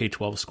training for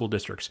K-12 school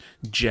districts.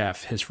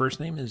 Jeff, his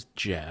first name is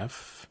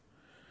Jeff.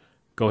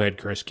 Go ahead,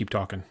 Chris. Keep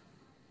talking.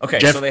 Okay,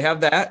 Jeff, so they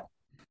have that.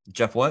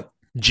 Jeff what?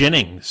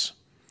 Jennings.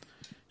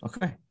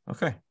 Okay.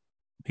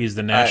 He's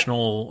the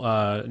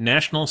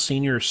national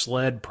senior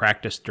sled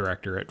practice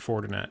director at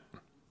Fortinet.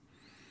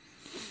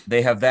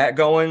 They have that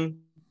going,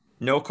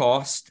 no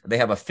cost. They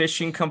have a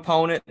phishing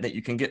component that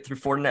you can get through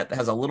Fortinet that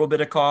has a little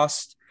bit of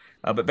cost.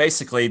 But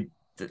basically,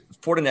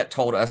 Fortinet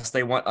told us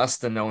they want us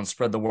to know and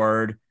spread the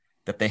word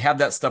that they have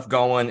that stuff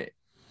going.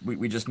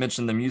 We just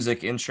mentioned the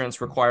music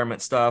insurance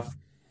requirement stuff.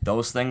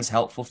 Those things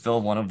help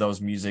fulfill one of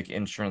those music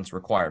insurance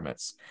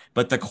requirements.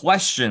 But the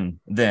question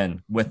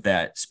then with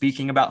that,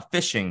 speaking about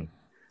phishing,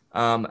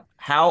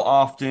 how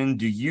often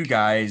do you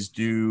guys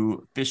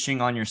do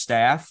phishing on your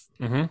staff?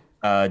 Mm-hmm.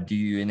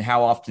 And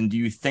how often do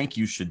you think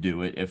you should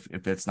do it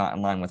if it's not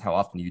in line with how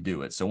often you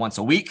do it? So once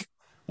a week,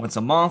 once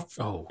a month,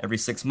 every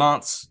 6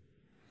 months,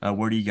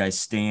 where do you guys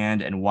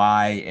stand and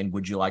why? And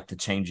would you like to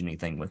change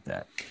anything with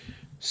that?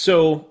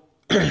 So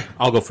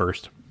I'll go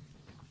first.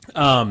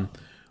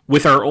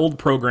 With our old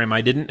program,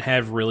 I didn't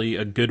have really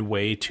a good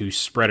way to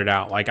spread it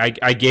out. Like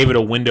I gave it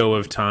a window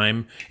of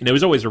time, and it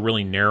was always a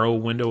really narrow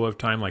window of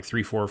time, like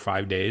 3, 4, or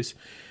 5 days.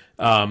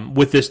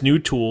 With this new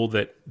tool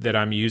that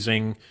I'm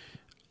using,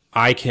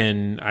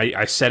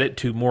 I set it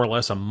to more or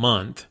less a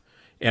month,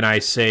 and I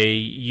say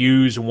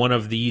use one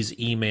of these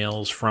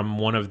emails from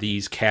one of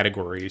these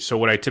categories. So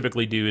what I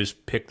typically do is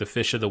pick the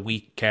Fish of the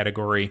Week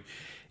category,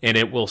 and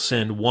it will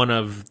send one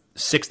of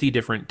 60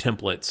 different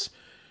templates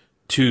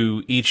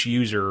to each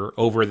user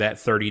over that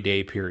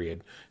 30-day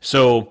period.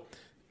 So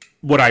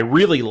what I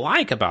really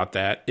like about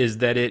that is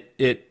that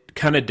it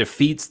kind of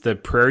defeats the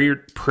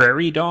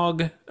prairie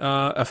dog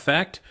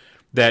effect,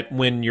 that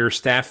when your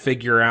staff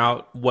figure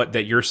out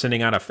that you're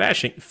sending out a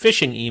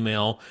phishing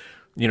email,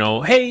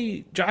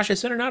 hey, Josh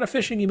is sending out a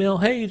phishing email.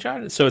 Hey,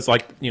 Josh. So it's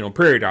like,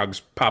 prairie dogs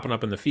popping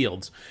up in the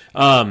fields.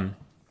 So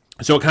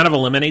it kind of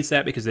eliminates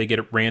that because they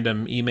get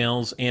random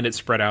emails and it's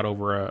spread out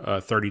over a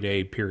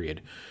 30-day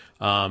period.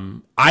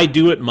 I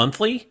do it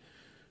monthly.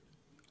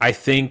 I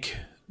think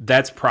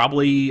that's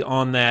probably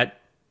on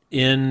that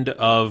end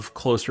of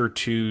closer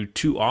to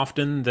too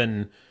often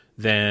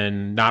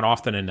than not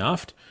often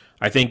enough.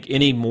 I think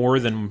any more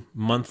than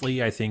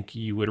monthly, I think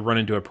you would run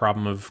into a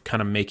problem of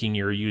kind of making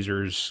your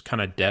users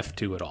kind of deaf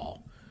to it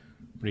all.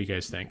 What do you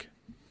guys think?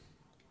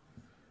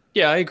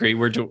 Yeah, I agree.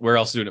 We're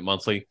also doing it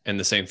monthly, and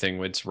the same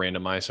thing. It's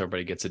randomized, so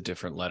everybody gets a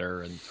different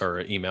letter or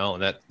email,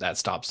 and that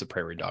stops the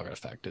prairie dog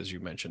effect, as you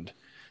mentioned.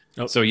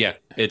 Oh. So yeah,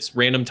 it's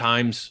random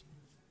times.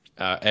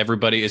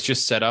 Everybody, it's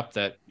just set up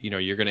that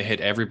you're going to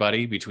hit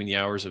everybody between the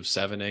hours of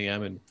 7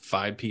 a.m. and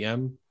 5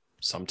 p.m.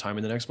 sometime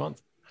in the next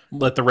month.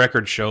 Let the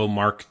record show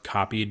Mark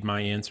copied my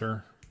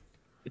answer.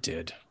 It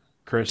did.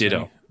 Chris,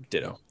 ditto.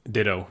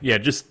 Yeah,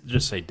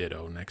 just say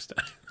ditto next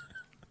time.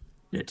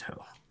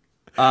 Ditto.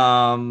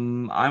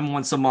 I'm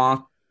once a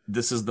month.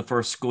 this is the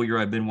first school year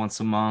I've been once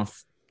a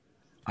month.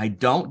 I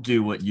don't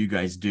do what you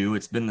guys do.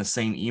 It's been the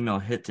same email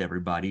hit to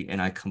everybody, and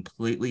I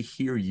completely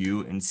hear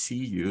you and see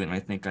you, and I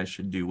think I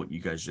should do what you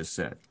guys just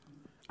said.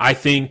 I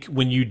think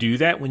when you do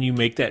that, when you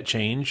make that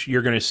change,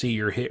 you're going to see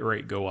your hit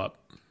rate go up.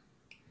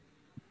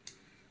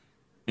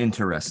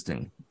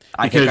 Interesting.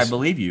 I think I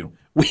believe you.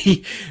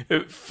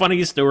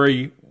 Funny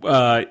story,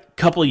 a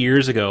couple of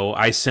years ago,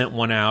 I sent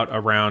one out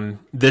around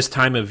this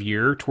time of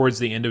year, towards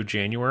the end of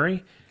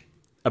January,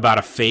 about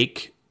a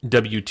fake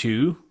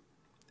W-2,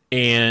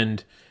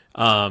 and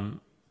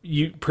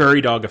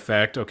prairie dog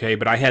effect, okay,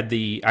 but I had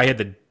the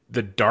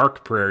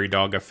dark prairie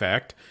dog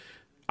effect.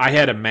 I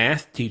had a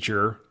math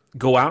teacher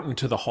go out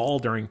into the hall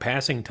during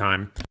passing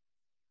time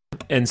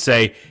and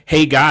say,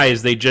 "Hey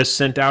guys, they just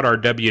sent out our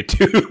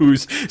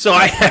W-2s." So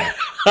I had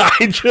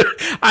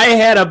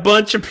a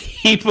bunch of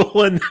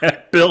people in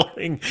that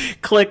building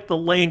click the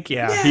link.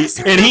 Yeah, yes,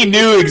 he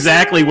knew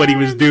exactly what he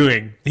was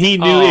doing. He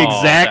knew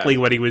exactly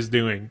what he was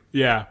doing.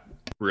 Yeah,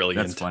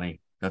 brilliant. That's funny.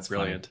 That's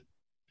brilliant.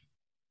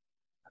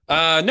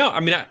 No, I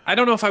mean, I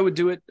don't know if I would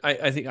do it.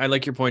 I think I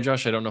like your point,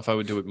 Josh. I don't know if I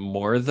would do it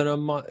more than a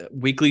month.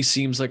 Weekly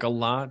seems like a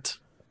lot.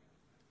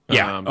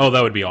 Yeah.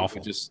 That would be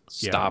awful. Just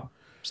stop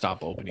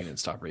opening and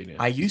stop reading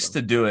it. I used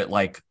to do it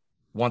like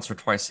once or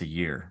twice a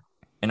year,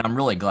 and I'm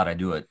really glad I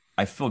do it.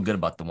 I feel good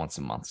about the once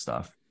a month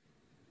stuff.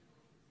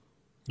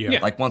 Yeah.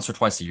 Like once or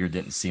twice a year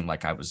didn't seem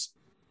like I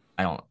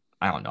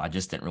don't know. I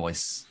just didn't really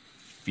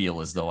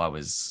feel as though I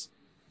was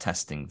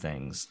testing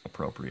things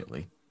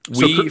appropriately. I was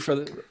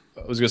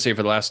going to say,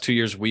 for the last 2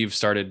 years, we've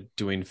started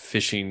doing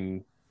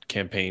phishing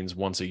campaigns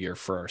once a year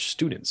for our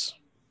students.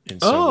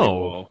 And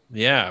so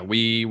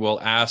we will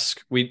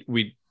ask,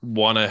 we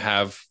want to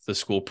have the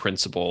school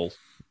principal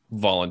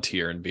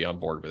volunteer and be on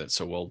board with it.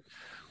 So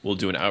we'll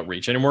do an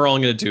outreach, and we're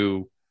only going to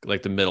do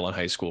like the middle and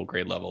high school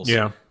grade levels.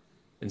 Yeah.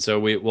 And so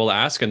we'll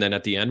ask, and then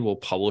at the end we'll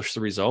publish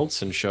the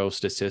results and show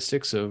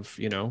statistics of,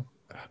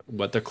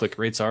 what the click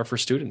rates are for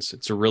students.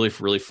 It's a really,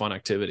 really fun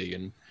activity,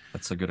 and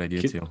that's a good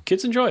idea too.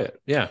 Kids enjoy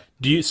it. Yeah.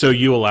 So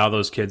you allow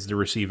those kids to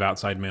receive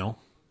outside mail?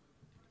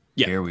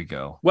 Yeah. There we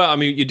go. Well, I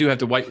mean, you do have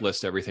to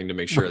whitelist everything to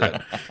make sure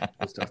that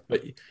stuff,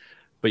 but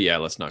yeah,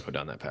 let's not go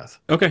down that path.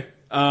 Okay.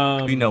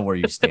 We know where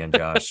you stand,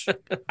 Josh.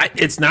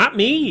 It's not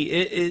me.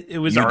 It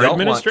was you our don't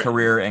want administrator.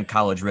 career and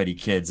college ready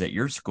kids at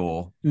your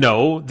school.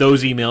 No,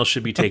 those emails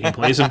should be taking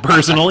place in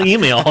personal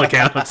email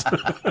accounts.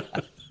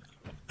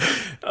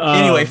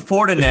 Anyway,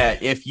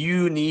 Fortinet, if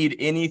you need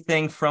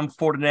anything from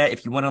Fortinet,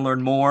 if you want to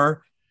learn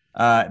more,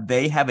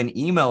 they have an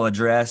email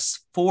address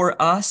for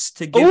us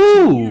to give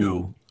to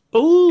you.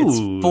 It's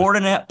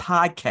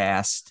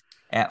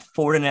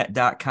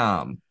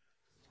FortinetPodcast@Fortinet.com.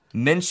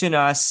 Mention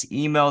us,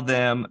 email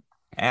them,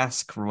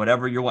 ask for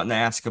whatever you're wanting to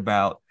ask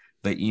about,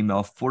 but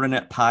email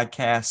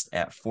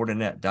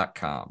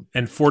FortinetPodcast@Fortinet.com.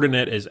 And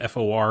Fortinet is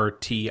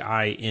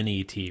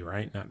Fortinet,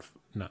 right? Not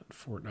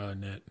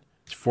Fortinet.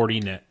 It's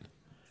Fortinet.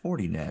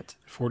 Fortinet.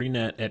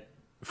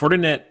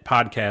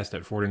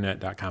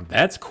 FortinetPodcast@Fortinet.com.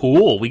 That's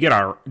cool.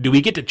 Do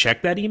we get to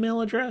check that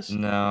email address?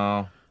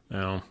 No.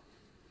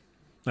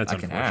 That's I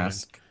can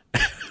ask.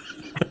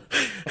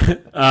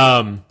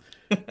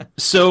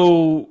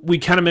 So we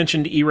kind of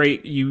mentioned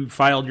E-Rate. You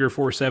filed your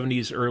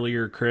 470s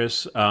earlier,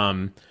 Chris.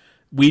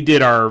 We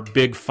did our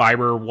big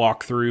fiber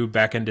walkthrough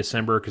back in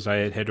December because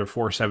I had a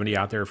 470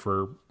 out there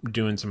for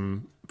doing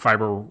some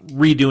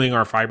redoing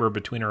our fiber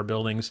between our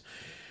buildings.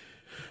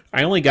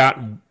 I only got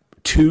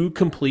 2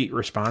 complete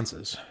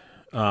responses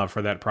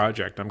for that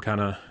project. I'm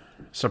kind of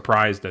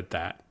surprised at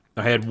that.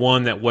 I had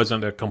one that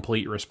wasn't a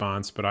complete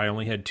response, but I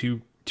only had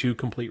two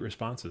complete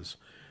responses.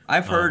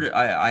 I've heard,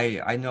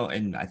 I know,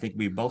 and I think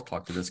we both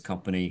talked to this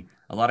company.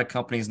 A lot of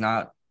companies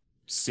not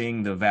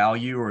seeing the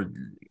value or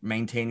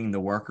maintaining the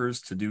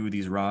workers to do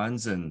these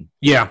runs, and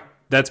yeah,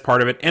 that's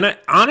part of it. And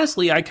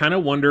honestly, I kind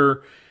of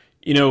wonder,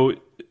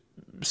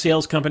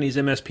 sales companies,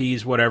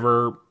 MSPs,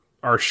 whatever,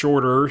 are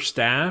shorter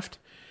staffed,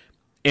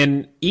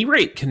 and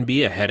E-Rate can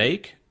be a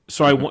headache.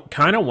 So I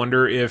kind of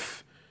wonder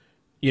if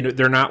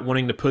they're not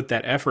wanting to put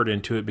that effort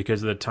into it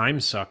because of the time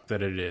suck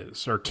that it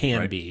is or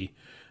can be.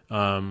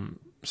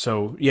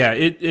 So yeah,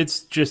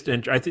 it's just.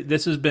 I think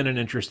this has been an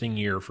interesting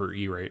year for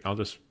E-Rate. I'll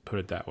just put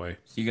it that way.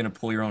 So you gonna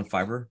pull your own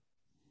fiber?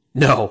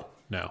 No,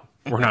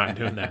 we're not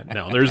doing that.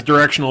 No, there's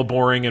directional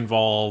boring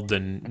involved,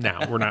 and no,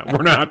 we're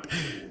not.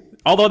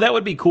 Although that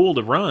would be cool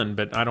to run,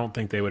 but I don't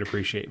think they would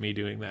appreciate me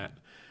doing that.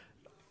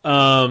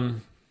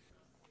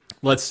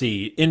 Let's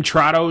see.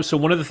 Intrado. So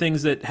one of the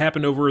things that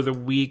happened over the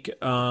week,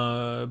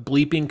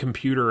 Bleeping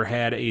Computer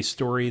had a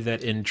story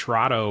that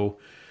Intrado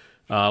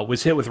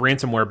was hit with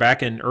ransomware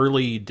back in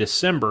early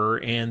December,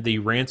 and the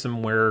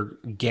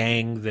ransomware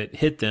gang that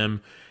hit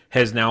them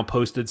has now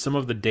posted some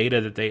of the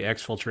data that they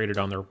exfiltrated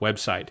on their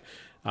website.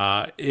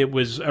 It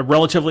was a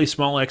relatively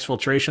small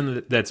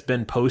exfiltration that's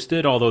been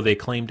posted, although they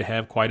claim to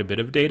have quite a bit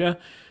of data.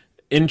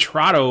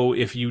 Intrado,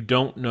 if you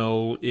don't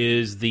know,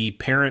 is the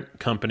parent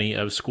company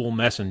of School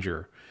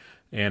Messenger.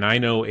 And I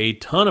know a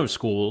ton of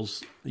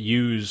schools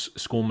use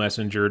School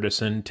Messenger to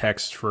send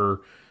texts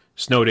for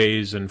snow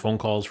days and phone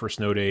calls for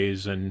snow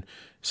days and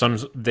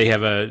They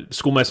have a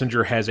School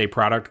Messenger has a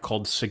product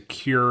called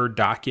Secure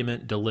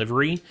Document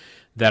Delivery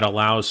that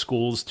allows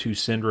schools to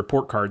send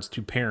report cards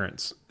to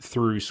parents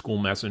through School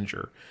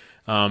Messenger.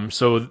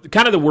 So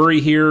kind of the worry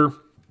here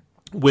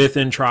with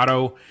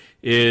Intrado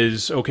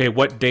is, okay,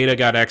 what data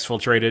got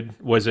exfiltrated?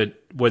 Was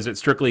it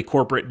strictly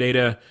corporate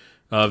data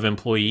of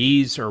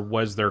employees, or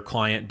was there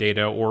client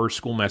data or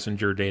School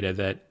Messenger data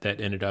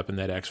that ended up in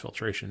that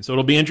exfiltration? So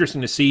it'll be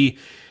interesting to see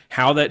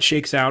how that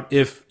shakes out,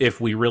 if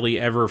we really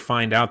ever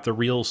find out the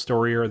real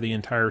story or the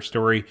entire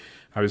story.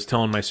 I was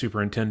telling my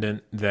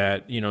superintendent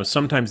that,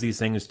 sometimes these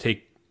things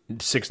take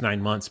 6-9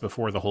 months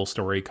before the whole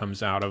story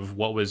comes out of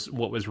what was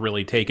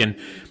really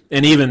taken.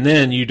 And even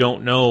then, you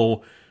don't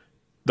know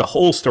the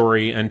whole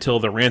story until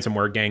the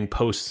ransomware gang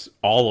posts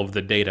all of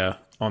the data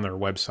on their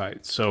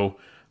website. So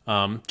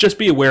just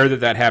be aware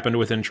that happened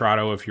with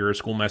Intrado if you're a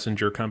School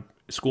Messenger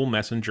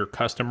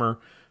customer,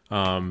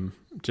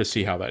 to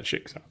see how that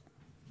shakes out.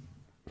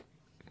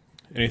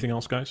 Anything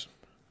else, guys?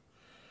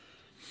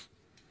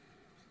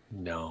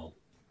 No.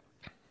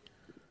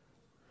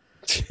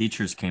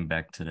 Teachers came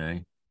back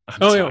today.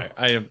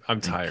 I'm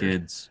tired.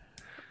 Kids.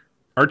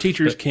 Our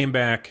teachers came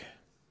back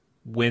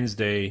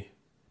Wednesday.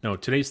 No,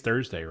 today's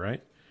Thursday,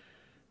 right?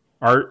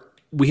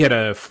 We had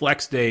a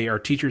flex day. Our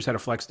teachers had a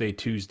flex day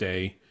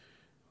Tuesday.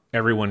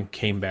 Everyone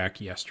came back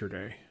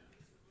yesterday.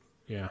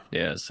 Yeah.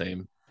 Yeah,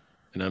 same.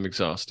 And I'm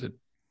exhausted.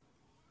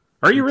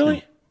 Are you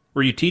really?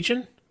 Were you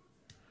teaching?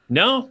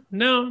 No.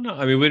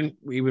 I mean,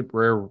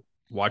 we're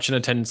watching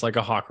attendance like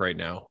a hawk right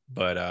now,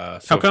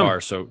 but so far,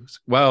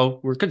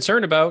 we're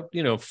concerned about,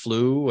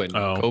 flu and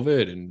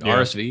COVID and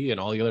RSV and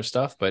all the other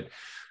stuff, but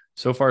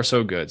so far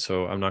so good.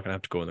 So I'm not going to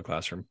have to go in the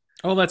classroom.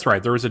 Oh, that's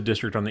right. There was a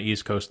district on the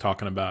East Coast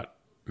talking about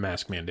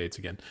mask mandates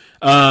again.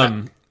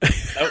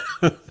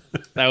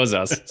 That was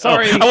us.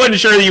 Sorry. I wasn't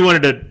sure that you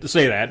wanted to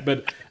say that,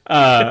 but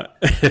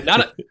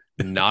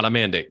not a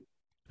mandate.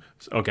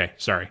 Okay,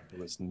 sorry. It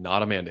was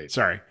not a mandate.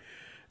 Sorry.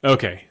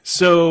 Okay,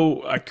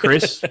 so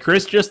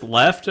Chris just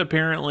left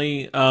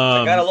apparently.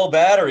 I got a low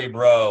battery,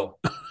 bro.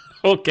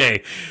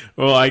 Okay,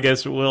 well, I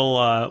guess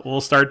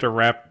we'll start to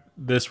wrap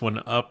this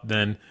one up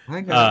then.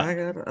 I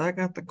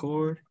got the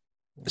cord.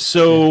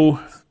 So,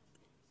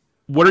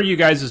 what are you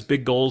guys'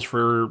 big goals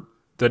for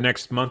the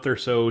next month or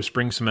so,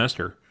 spring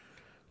semester?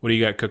 What do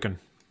you got cooking?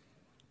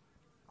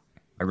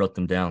 I wrote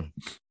them down.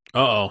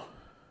 Uh-oh.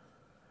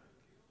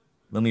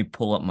 Let me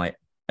pull up my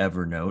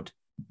Evernote.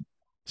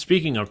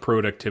 Speaking of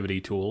productivity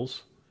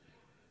tools.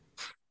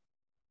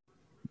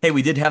 Hey,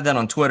 we did have that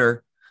on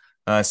Twitter.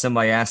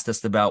 Somebody asked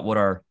us about what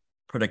our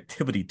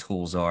productivity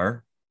tools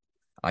are.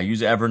 I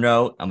use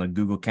Evernote. I'm a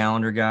Google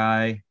Calendar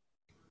guy.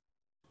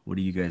 What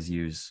do you guys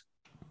use?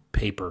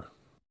 Paper.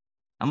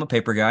 I'm a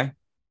paper guy.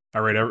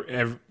 All right.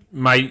 I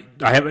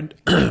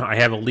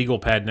have a legal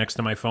pad next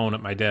to my phone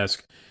at my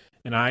desk,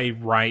 and I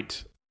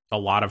write a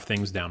lot of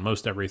things down,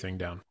 most everything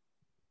down.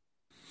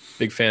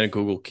 Big fan of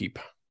Google Keep.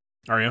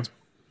 Are you? It's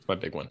my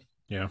big one.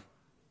 Yeah.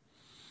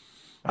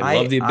 I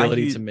love the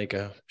ability to make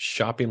a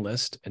shopping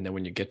list, and then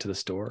when you get to the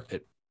store,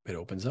 it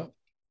opens up.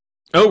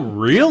 Oh,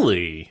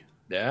 really?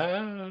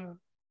 Yeah.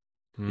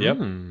 Yep.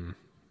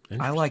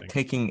 I like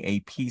taking a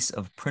piece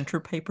of printer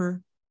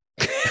paper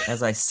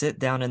as I sit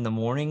down in the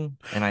morning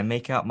and I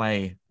make out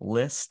my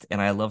list,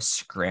 and I love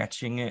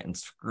scratching it and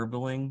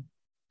scribbling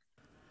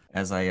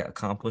as I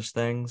accomplish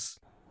things.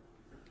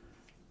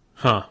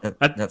 Huh.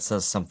 That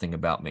says something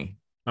about me.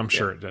 I'm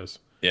sure it does.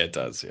 Yeah, it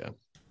does. Yeah.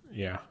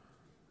 Yeah.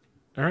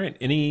 All right.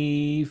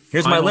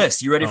 Here's my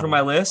list. You ready for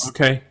my list?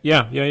 Okay.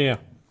 Yeah.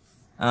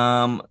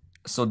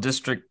 So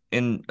district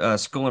in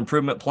school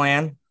improvement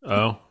plan.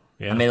 Oh,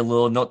 yeah. I made a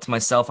little note to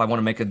myself. I want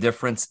to make a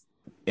difference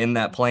in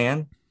that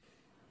plan.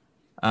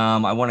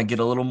 I want to get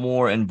a little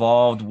more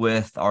involved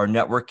with our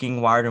networking,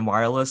 wired and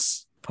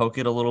wireless, poke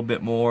it a little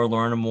bit more,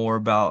 learn more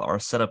about our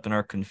setup and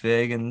our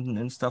config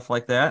and stuff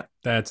like that.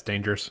 That's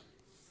dangerous.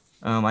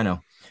 I know.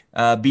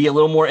 Be a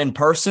little more in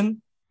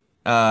person.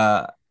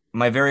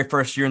 My very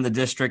first year in the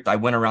district, I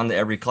went around to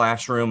every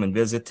classroom and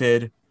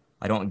visited.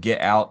 I don't get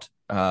out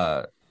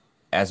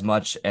as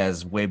much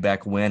as way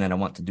back when, and I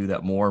want to do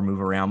that more,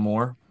 move around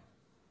more.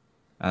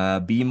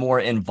 Be more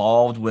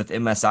involved with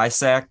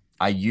MSISAC.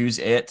 I use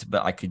it,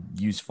 but I could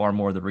use far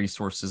more of the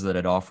resources that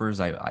it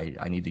offers.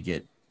 I need to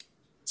get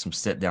some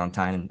sit-down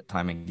time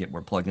and get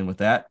more plugged in with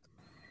that.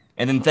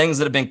 And then things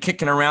that have been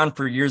kicking around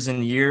for years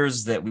and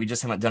years that we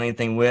just haven't done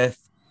anything with.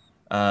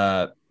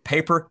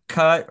 Paper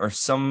cut or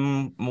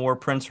some more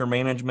printer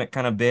management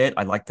kind of bit.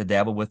 I'd like to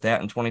dabble with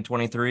that in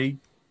 2023.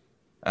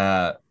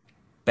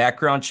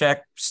 Background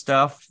check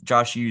stuff.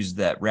 Josh, you use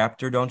that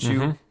Raptor, don't you?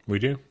 Mm-hmm. We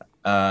do.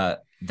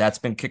 That's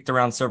been kicked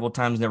around several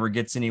times, never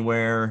gets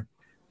anywhere.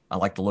 I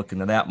like to look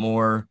into that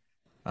more.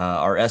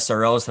 Our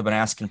SROs have been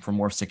asking for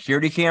more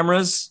security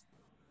cameras.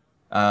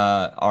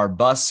 Our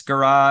bus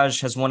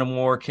garage has wanted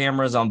more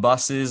cameras on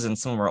buses and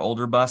some of our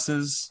older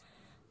buses.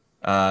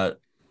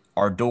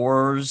 Our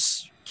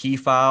doors, key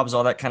fobs,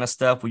 all that kind of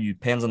stuff. We use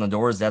pins on the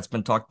doors. That's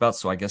been talked about.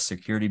 So I guess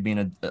security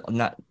being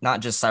not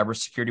just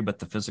cybersecurity, but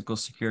the physical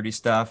security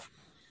stuff.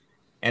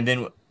 And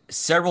then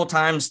several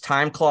times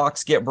time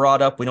clocks get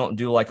brought up. We don't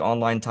do like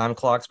online time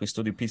clocks. We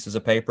still do pieces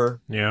of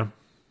paper. Yeah.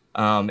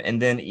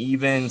 And then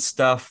even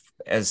stuff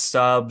as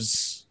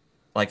subs,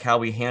 like how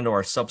we handle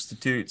our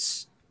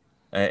substitutes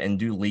and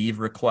do leave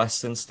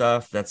requests and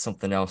stuff. That's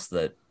something else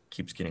that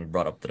keeps getting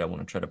brought up that I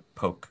want to try to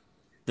poke.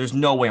 There's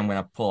no way I'm going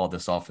to pull all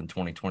this off in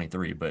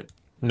 2023, but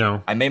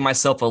No. I made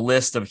myself a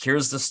list of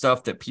here's the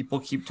stuff that people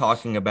keep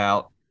talking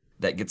about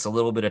that gets a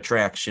little bit of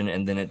traction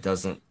and then it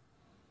doesn't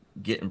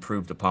get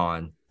improved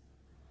upon.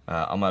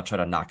 I'm going to try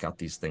to knock out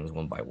these things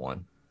one by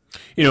one.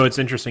 You know, it's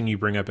interesting you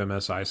bring up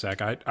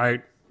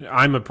MSISAC.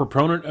 I'm a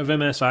proponent of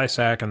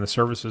MSISAC and the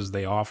services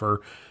they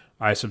offer.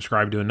 I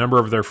subscribe to a number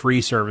of their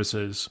free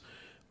services,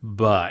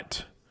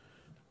 but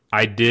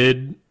I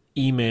did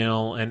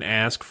email and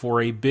ask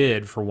for a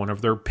bid for one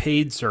of their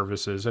paid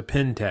services, a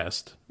pen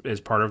test,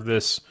 as part of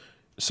this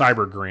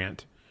cyber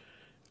grant.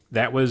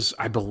 That was,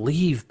 I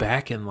believe,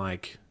 back in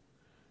like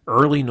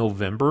early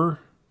November.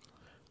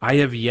 I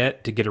have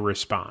yet to get a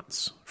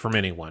response from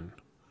anyone.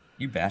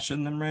 You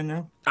bashing them right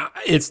now?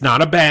 It's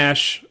not a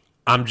bash.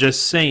 I'm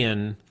just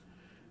saying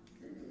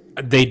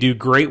they do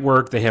great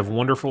work. They have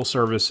wonderful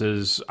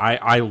services.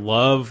 I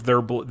love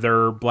their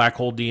black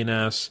hole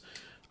DNS.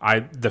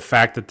 The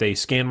fact that they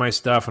scan my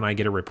stuff and I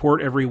get a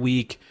report every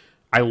week.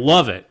 I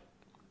love it.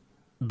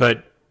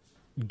 But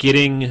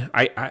getting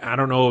I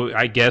don't know,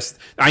 I guess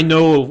I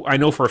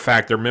know for a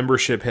fact their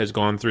membership has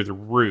gone through the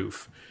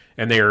roof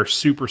and they are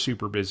super,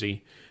 super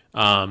busy.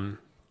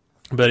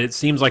 But it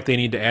seems like they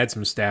need to add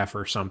some staff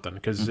or something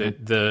because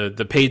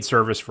the paid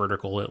service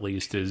vertical at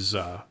least is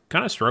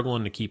kind of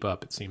struggling to keep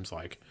up. It seems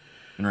like.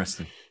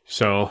 Interesting.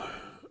 So,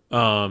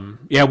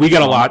 yeah, we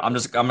got a lot. I'm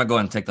gonna go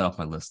ahead and take that off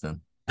my list then.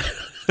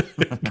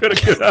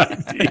 Good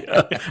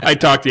idea. I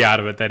talked you out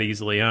of it that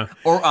easily, huh?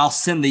 Or I'll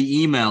send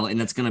the email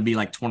and it's gonna be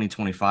like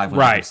 2025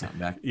 when I get something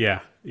back.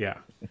 Yeah.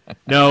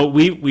 No,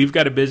 we've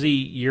got a busy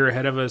year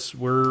ahead of us.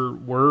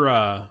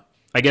 We're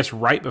I guess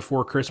right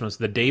before Christmas,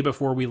 the day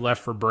before we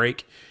left for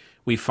break,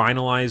 we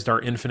finalized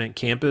our Infinite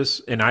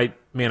Campus, and I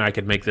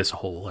could make this a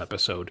whole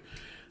episode.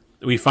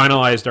 We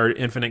finalized our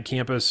Infinite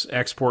Campus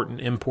export and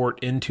import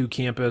into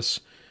Campus.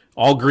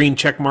 All green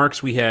check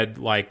marks. We had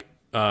like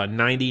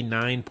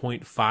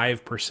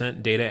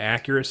 99.5% data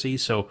accuracy,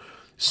 so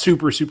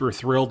super, super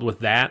thrilled with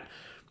that.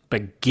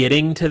 But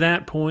getting to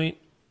that point,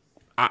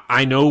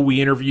 I know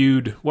we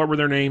interviewed, what were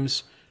their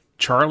names?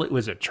 Charlie,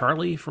 was it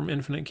Charlie from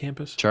Infinite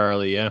Campus?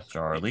 Charlie, yeah.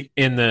 Charlie.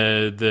 And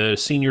the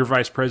senior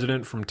vice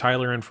president from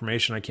Tyler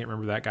Information, I can't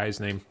remember that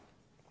guy's name.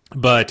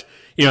 But,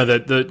 you know,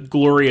 the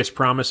glorious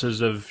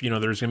promises of, you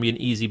know, there's going to be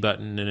an easy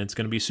button and it's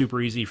going to be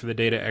super easy for the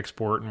data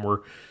export, and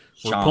we're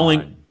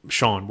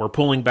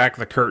pulling back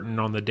the curtain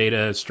on the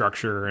data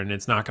structure, and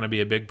it's not going to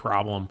be a big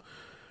problem.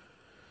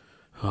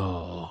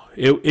 Oh,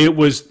 it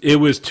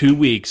was 2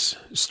 weeks,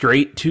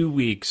 straight 2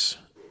 weeks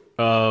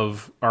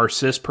of our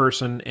sys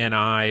person and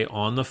I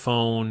on the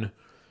phone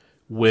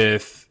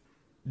with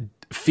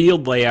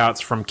field layouts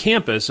from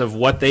Campus of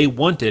what they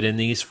wanted in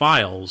these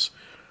files,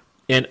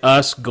 and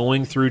us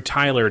going through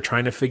Tyler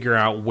trying to figure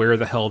out where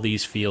the hell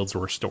these fields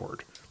were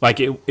stored. Like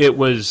it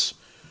was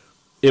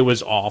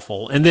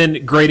awful. And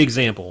then, great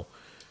example,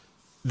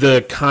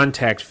 the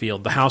contact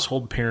field, the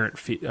household parent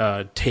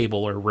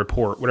table or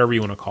report, whatever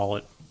you want to call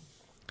it.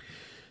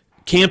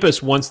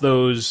 Campus wants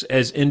those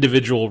as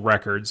individual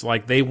records.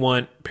 Like they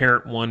want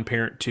parent 1,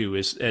 parent 2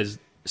 as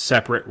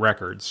separate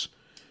records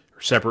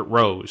or separate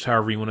rows,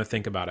 however you want to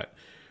think about it.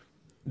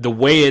 The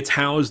way it's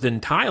housed in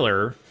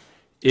Tyler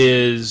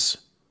is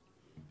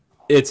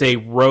it's a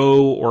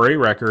row or a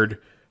record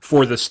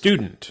for the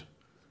student.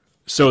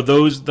 So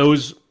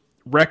those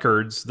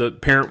records, the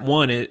parent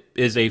 1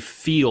 is a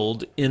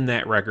field in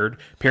that record.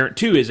 Parent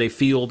 2 is a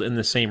field in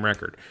the same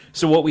record.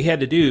 So what we had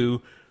to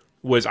do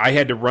was I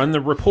had to run the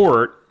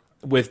report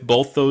with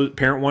both those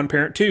parent 1,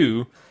 parent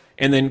 2,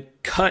 and then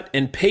cut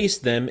and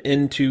paste them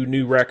into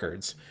new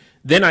records.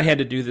 Then I had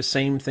to do the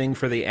same thing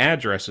for the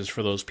addresses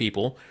for those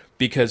people,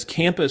 because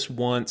Campus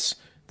wants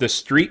the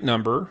street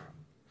number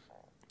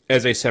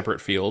as a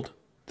separate field,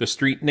 the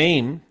street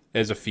name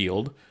as a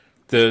field,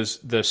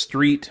 the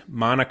street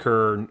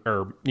moniker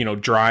or, you know,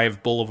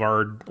 drive,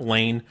 boulevard,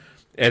 lane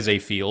as a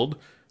field,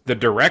 the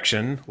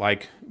direction,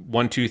 like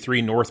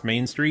 123 North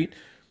Main Street,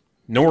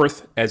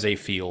 north as a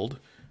field.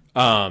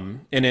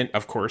 And then,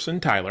 of course, in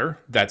Tyler,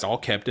 that's all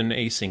kept in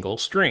a single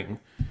string.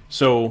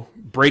 So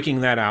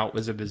breaking that out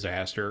was a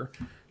disaster.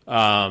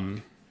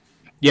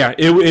 Yeah,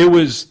 it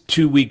was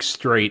 2 weeks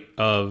straight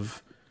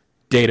of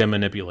data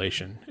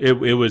manipulation. It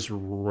was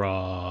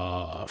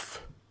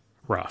rough.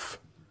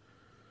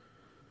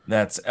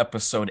 That's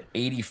episode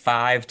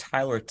 85,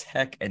 Tyler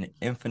Tech and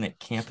Infinite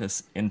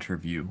Campus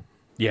interview.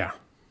 Yeah,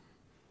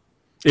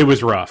 it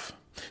was rough.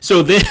 So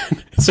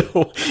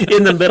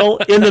in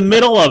the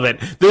middle of it,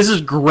 this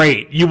is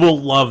great. You will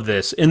love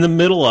this. In the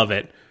middle of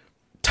it,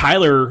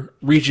 Tyler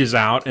reaches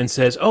out and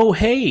says, "Oh,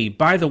 hey,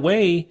 by the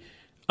way,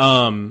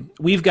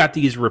 we've got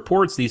these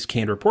reports, these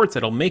canned reports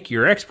that'll make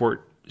your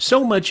export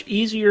so much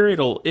easier.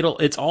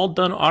 It's all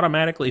done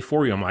automatically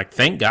for you." I'm like,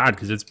 "Thank God,"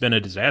 because it's been a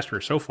disaster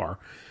so far.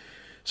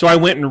 So I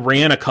went and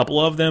ran a couple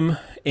of them,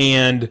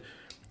 and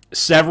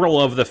several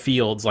of the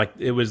fields, like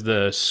it was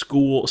the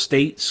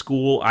state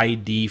school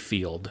ID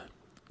field.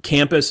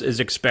 Campus is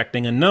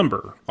expecting a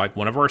number. Like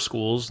one of our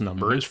schools'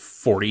 number is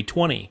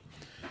 4020.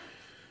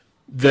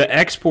 The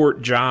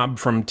export job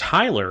from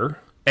Tyler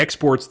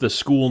exports the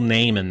school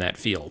name in that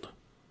field.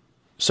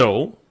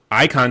 So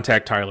I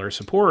contact Tyler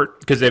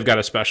support because they've got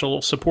a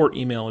special support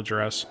email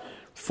address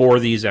for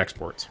these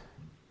exports.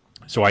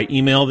 So I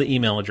email the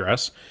email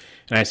address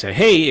and I say,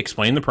 hey,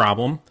 explain the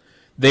problem.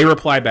 They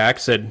reply back,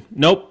 said,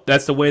 nope,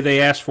 that's the way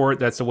they asked for it.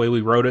 That's the way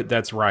we wrote it.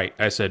 That's right.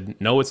 I said,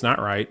 no, it's not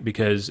right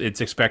because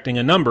it's expecting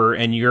a number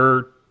and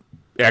you're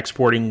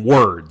exporting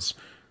words.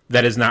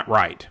 That is not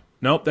right.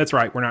 Nope, that's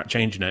right. We're not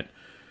changing it.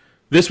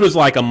 This was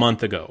like a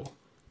month ago.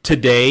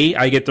 Today,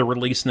 I get the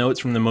release notes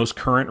from the most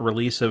current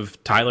release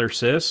of Tyler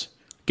Sys.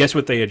 Guess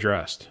what they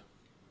addressed?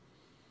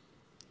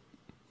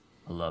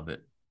 I love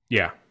it.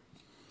 Yeah.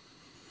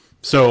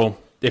 So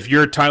if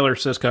you're a Tyler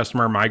Sys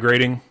customer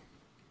migrating,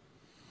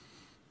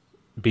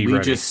 be we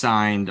ready. just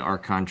signed our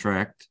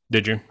contract.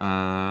 Did you?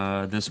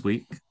 This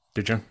week.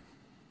 Did you?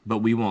 But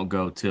we won't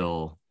go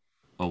till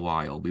a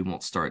while. We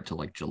won't start till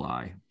like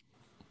July.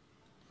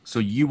 So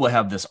you will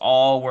have this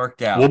all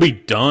worked out. We'll be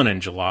done in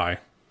July.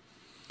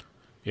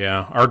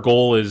 Yeah, our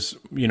goal is,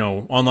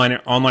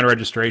 online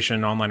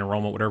registration, online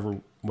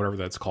enrollment, whatever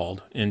that's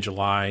called, in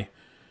July,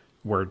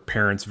 where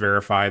parents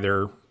verify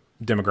their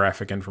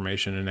demographic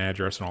information and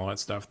address and all that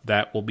stuff.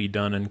 That will be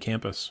done in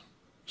campus.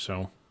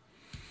 So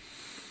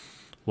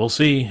we'll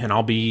see, and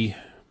I'll be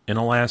in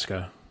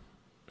Alaska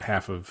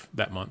half of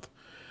that month.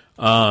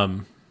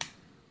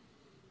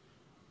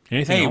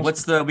 Anything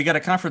else? We got a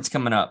conference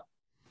coming up.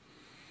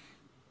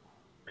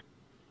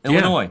 Yeah.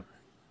 Illinois.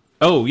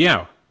 Oh,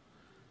 yeah.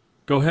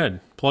 Go ahead.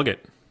 Plug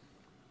it.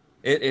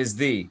 It is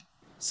the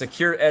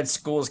Secure Ed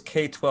Schools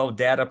K-12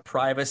 Data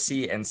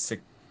Privacy and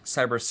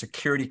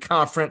Cybersecurity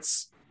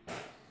Conference.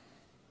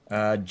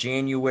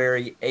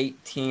 January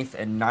 18th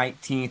and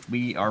 19th,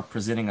 we are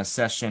presenting a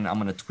session. I'm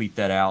going to tweet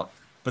that out.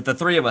 But the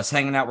three of us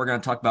hanging out, we're going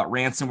to talk about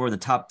ransomware, the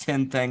top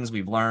 10 things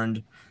we've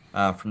learned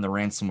from the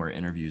ransomware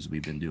interviews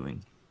we've been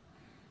doing.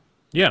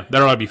 Yeah,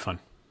 that ought to be fun.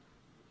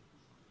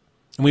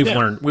 And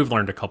we've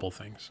learned a couple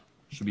things.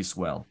 Should be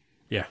swell.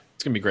 Yeah.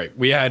 It's going to be great.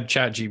 We had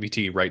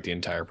ChatGPT write the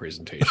entire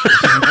presentation.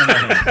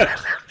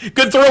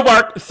 Good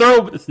throwback,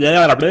 Mark.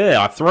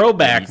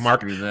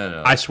 Screw that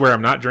up. I swear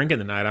I'm not drinking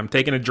tonight. I'm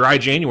taking a dry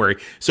January.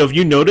 So if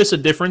you notice a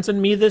difference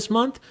in me this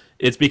month,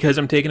 it's because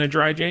I'm taking a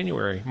dry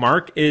January.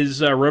 Mark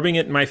is rubbing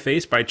it in my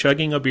face by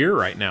chugging a beer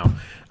right now.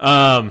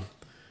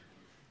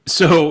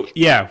 So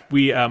yeah,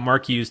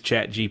 Mark used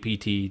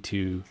ChatGPT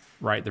to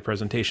write the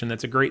presentation.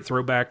 That's a great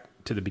throwback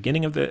to the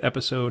beginning of the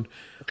episode.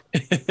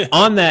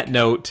 On that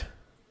note,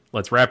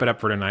 let's wrap it up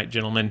for tonight,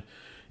 gentlemen.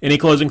 Any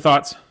closing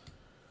thoughts?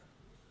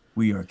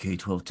 We are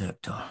K-12 Tech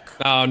Talk.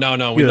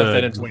 No. We left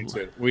that in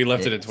 22. We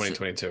left it in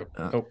 2022.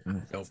 No,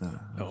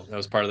 that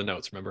was part of the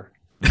notes, remember?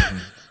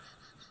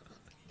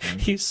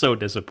 He's so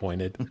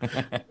disappointed.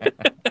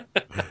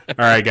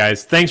 All right,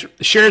 guys. Thanks.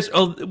 Shares.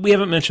 Oh, we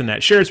haven't mentioned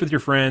that. Share us with your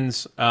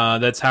friends.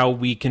 That's how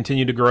we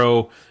continue to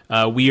grow.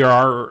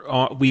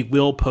 We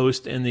will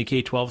post in the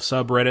K-12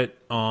 subreddit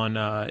on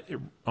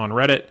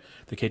Reddit,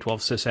 the K-12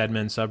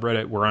 sysadmin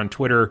subreddit. We're on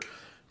Twitter,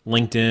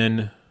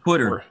 LinkedIn.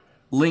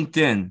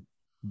 LinkedIn.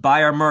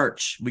 Buy our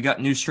merch. We got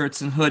new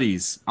shirts and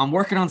hoodies. I'm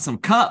working on some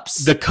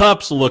cups. The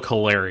cups look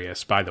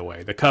hilarious, by the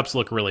way. The cups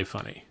look really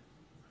funny.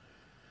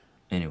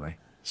 Anyway.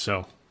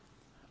 So,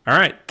 all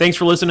right. Thanks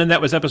for listening. That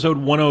was episode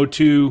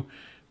 102.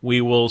 We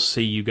will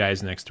see you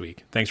guys next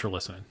week. Thanks for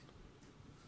listening.